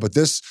they have. But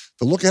the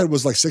look ahead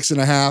was like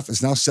 6.5.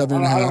 It's now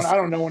 7.5. I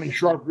don't know any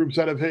sharp groups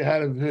that have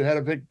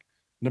hit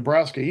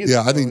Nebraska either.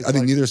 Yeah, I think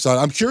neither side.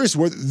 I'm curious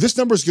where this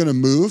number is going to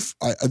move.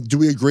 Do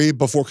we agree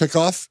before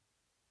kickoff,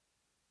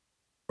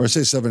 or say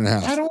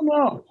 7.5? I don't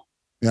know.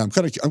 Yeah, I'm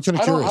kind of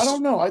curious. I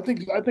don't know. I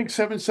think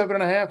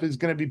 7.5 is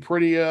going to be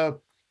pretty. I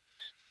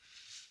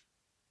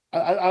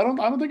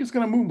don't think it's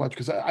going to move much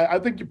because I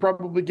think you're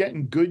probably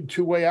getting good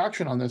two-way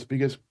action on this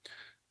because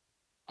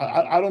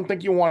I don't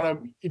think you want to.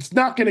 It's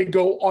not going to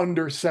go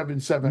under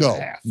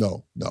 7.5.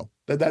 No.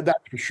 That's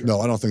for sure.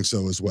 No, I don't think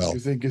so as well.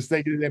 Because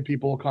then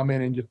people will come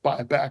in and just buy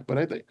it back. But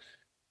I think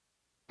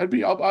I'd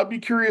be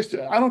curious.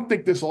 I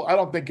think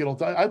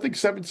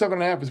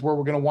 7.5 is where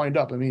we're going to wind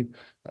up. I mean,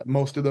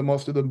 most of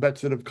the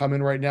bets that have come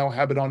in right now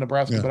have it on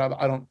Nebraska, but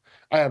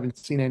I haven't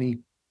seen any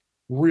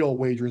real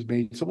wagers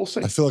made. So we'll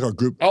see. I feel like our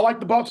group. I like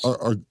the Buffs.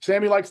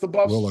 Sammy likes the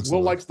Buffs.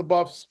 Will likes the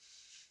Buffs.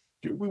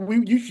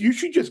 You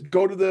should just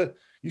go to the.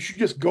 You should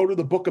just go to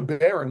the Book of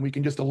Bear and we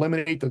can just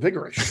eliminate the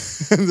vigor issue.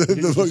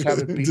 Just have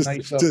it be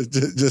nice.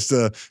 Just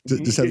have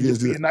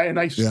a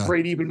nice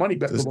straight even money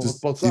bet for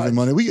both sides. Even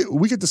money.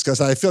 We could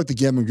discuss. I feel like the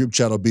gambling group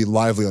chat will be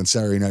lively on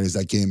Saturday night as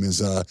that game is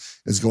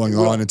going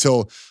on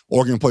until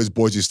Oregon plays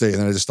Boise State,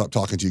 and then I just stop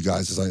talking to you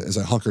guys as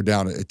I hunker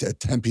down at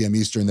 10 p.m.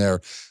 Eastern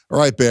there. All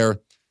right, Bear.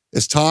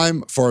 It's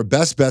time for our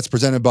best bets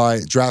presented by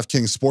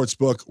DraftKings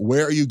Sportsbook.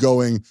 Where are you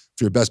going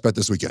for your best bet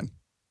this weekend?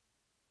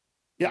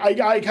 Yeah,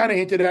 I kind of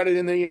hinted at it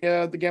in the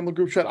gambling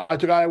group chat. I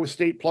took Iowa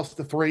State plus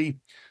the 3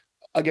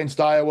 against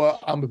Iowa.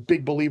 I'm a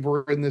big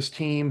believer in this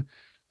team.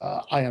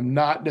 I am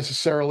not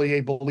necessarily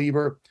a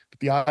believer, but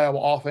the Iowa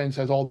offense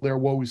has all their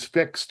woes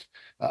fixed.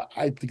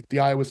 I think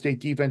the Iowa State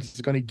defense is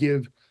going to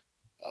give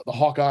the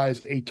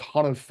Hawkeyes a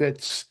ton of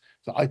fits.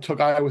 So I took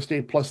Iowa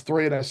State plus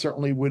 3, and I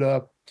certainly would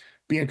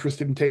be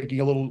interested in taking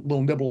a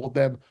little nibble at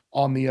them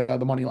on the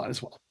money line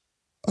as well.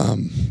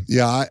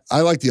 Yeah,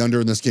 I like the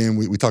under in this game.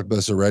 We talked about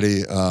this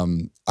already.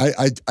 Again,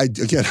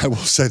 I will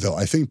say though,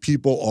 I think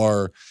people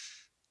are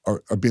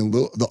being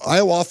the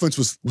Iowa offense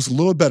was a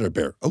little better,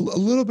 Bear. A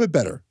little bit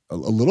better. A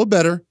little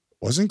better.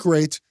 Wasn't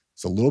great.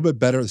 It's a little bit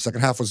better. The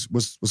second half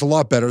was a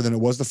lot better than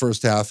it was the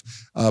first half.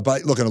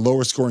 But look, in a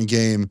lower scoring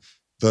game,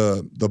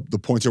 the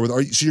points are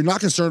so you're not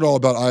concerned at all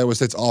about Iowa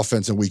State's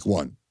offense in week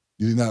 1.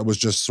 You think that was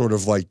just sort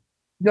of like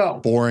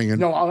boring?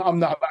 No, I'm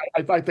not.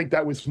 I think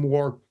that was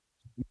more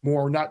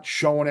not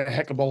showing a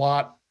heck of a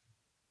lot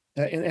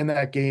in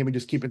that game and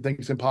just keeping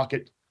things in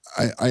pocket.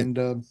 I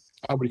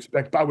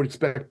would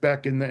expect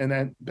Beck in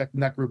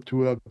that group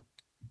to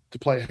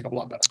play a heck of a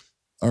lot better.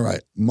 All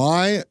right,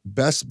 my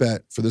best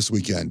bet for this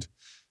weekend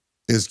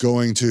is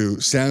going to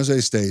San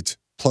Jose State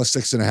plus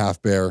 6.5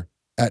 Bear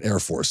at Air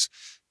Force.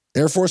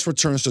 Air Force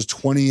returns just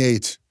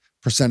 28%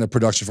 of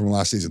production from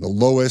last season, the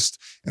lowest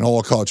in all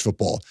of college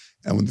football.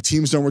 And when the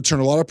teams don't return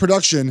a lot of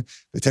production,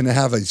 they tend to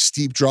have a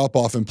steep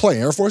drop-off in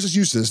play. Air Force is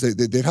used to this.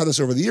 They've had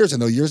this over the years,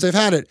 and the years they've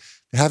had it,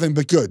 they haven't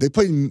been good. They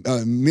played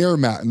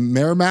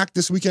Merrimack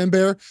this weekend,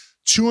 Bear.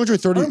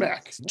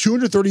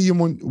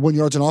 231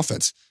 yards in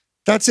offense.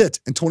 That's it,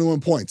 and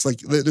 21 points. Like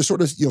they're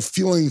sort of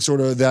feeling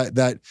sort of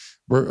that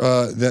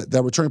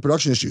returning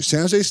production issue. San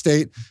Jose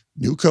State,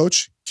 new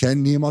coach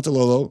Ken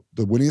Niumatalolo,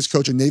 the winningest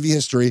coach in Navy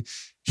history.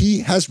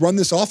 He has run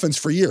this offense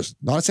for years,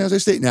 not at San Jose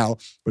State now,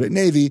 but at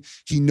Navy.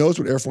 He knows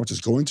what Air Force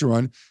is going to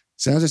run.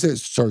 San Jose State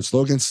started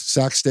slow against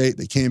Sac State.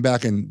 They came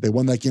back and they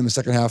won that game in the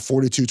second half,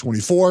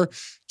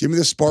 42-24. Give me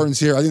the Spartans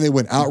here. I think they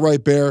win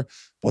outright, Bear.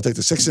 I'll take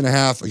the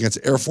 6.5 against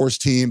Air Force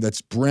team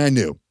that's brand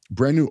new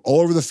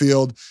all over the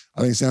field.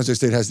 I think San Jose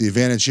State has the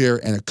advantage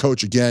here, and a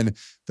coach, again,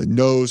 that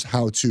knows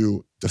how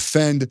to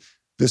defend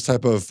this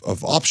type of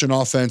option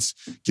offense.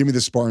 Give me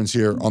the Spartans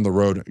here on the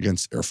road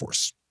against Air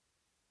Force.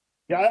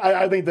 Yeah,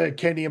 I think the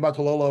Kenny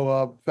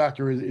Amatololo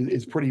factor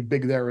is pretty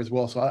big there as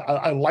well. So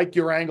I like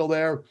your angle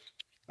there.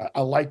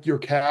 I like your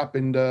cap,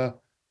 and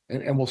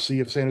we'll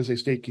see if San Jose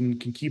State can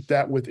keep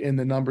that within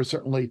the number.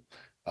 Certainly,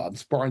 the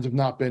Spartans have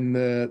not been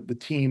the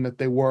team that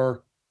they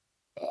were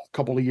a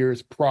couple of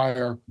years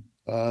prior.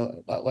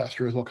 Last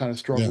year as well, kind of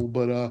struggled,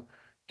 but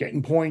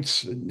getting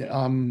points,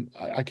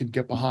 I could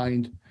get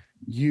behind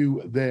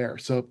you there.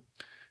 So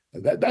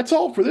that's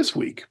all for this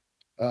week.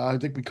 I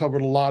think we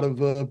covered a lot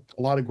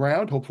of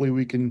ground. Hopefully,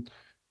 we can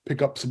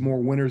pick up some more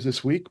winners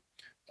this week.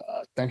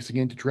 Thanks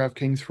again to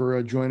DraftKings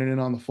for joining in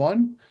on the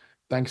fun.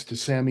 Thanks to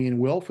Sammy and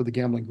Will for the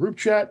gambling group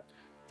chat.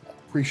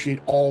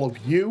 Appreciate all of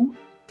you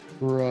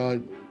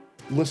for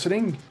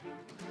listening,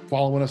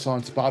 following us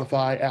on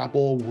Spotify,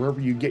 Apple,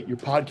 wherever you get your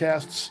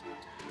podcasts.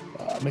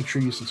 Make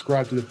sure you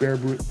subscribe to the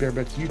Bear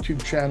Bets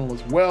YouTube channel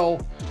as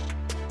well.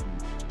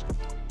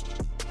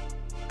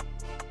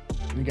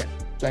 And again,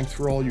 thanks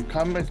for all your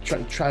comments.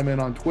 Chime in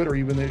on Twitter,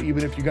 even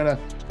if you're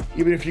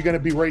gonna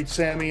berate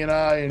Sammy and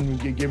I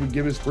and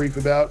give us grief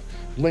about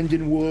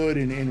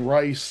Lindenwood and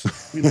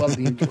Rice. We love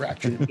the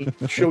interaction.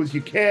 It shows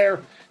you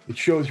care. It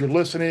shows you're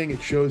listening.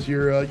 It shows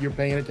you're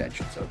paying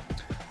attention. So,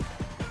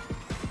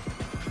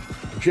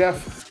 for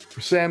Geoff,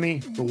 for Sammy,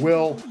 for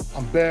Will,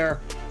 I'm Bear.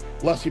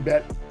 Less you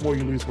bet, more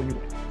you lose when you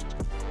win.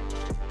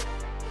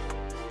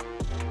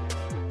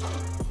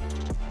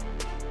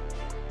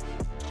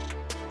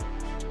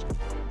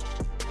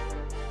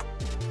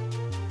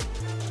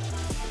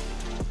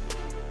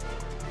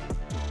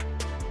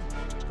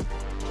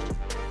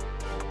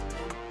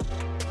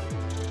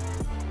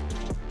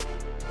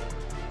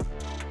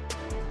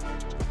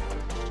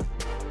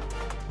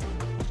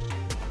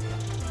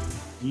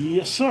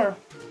 Yes, sir.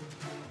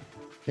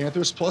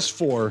 Panthers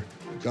 +4.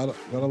 Gotta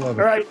love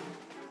it. All right.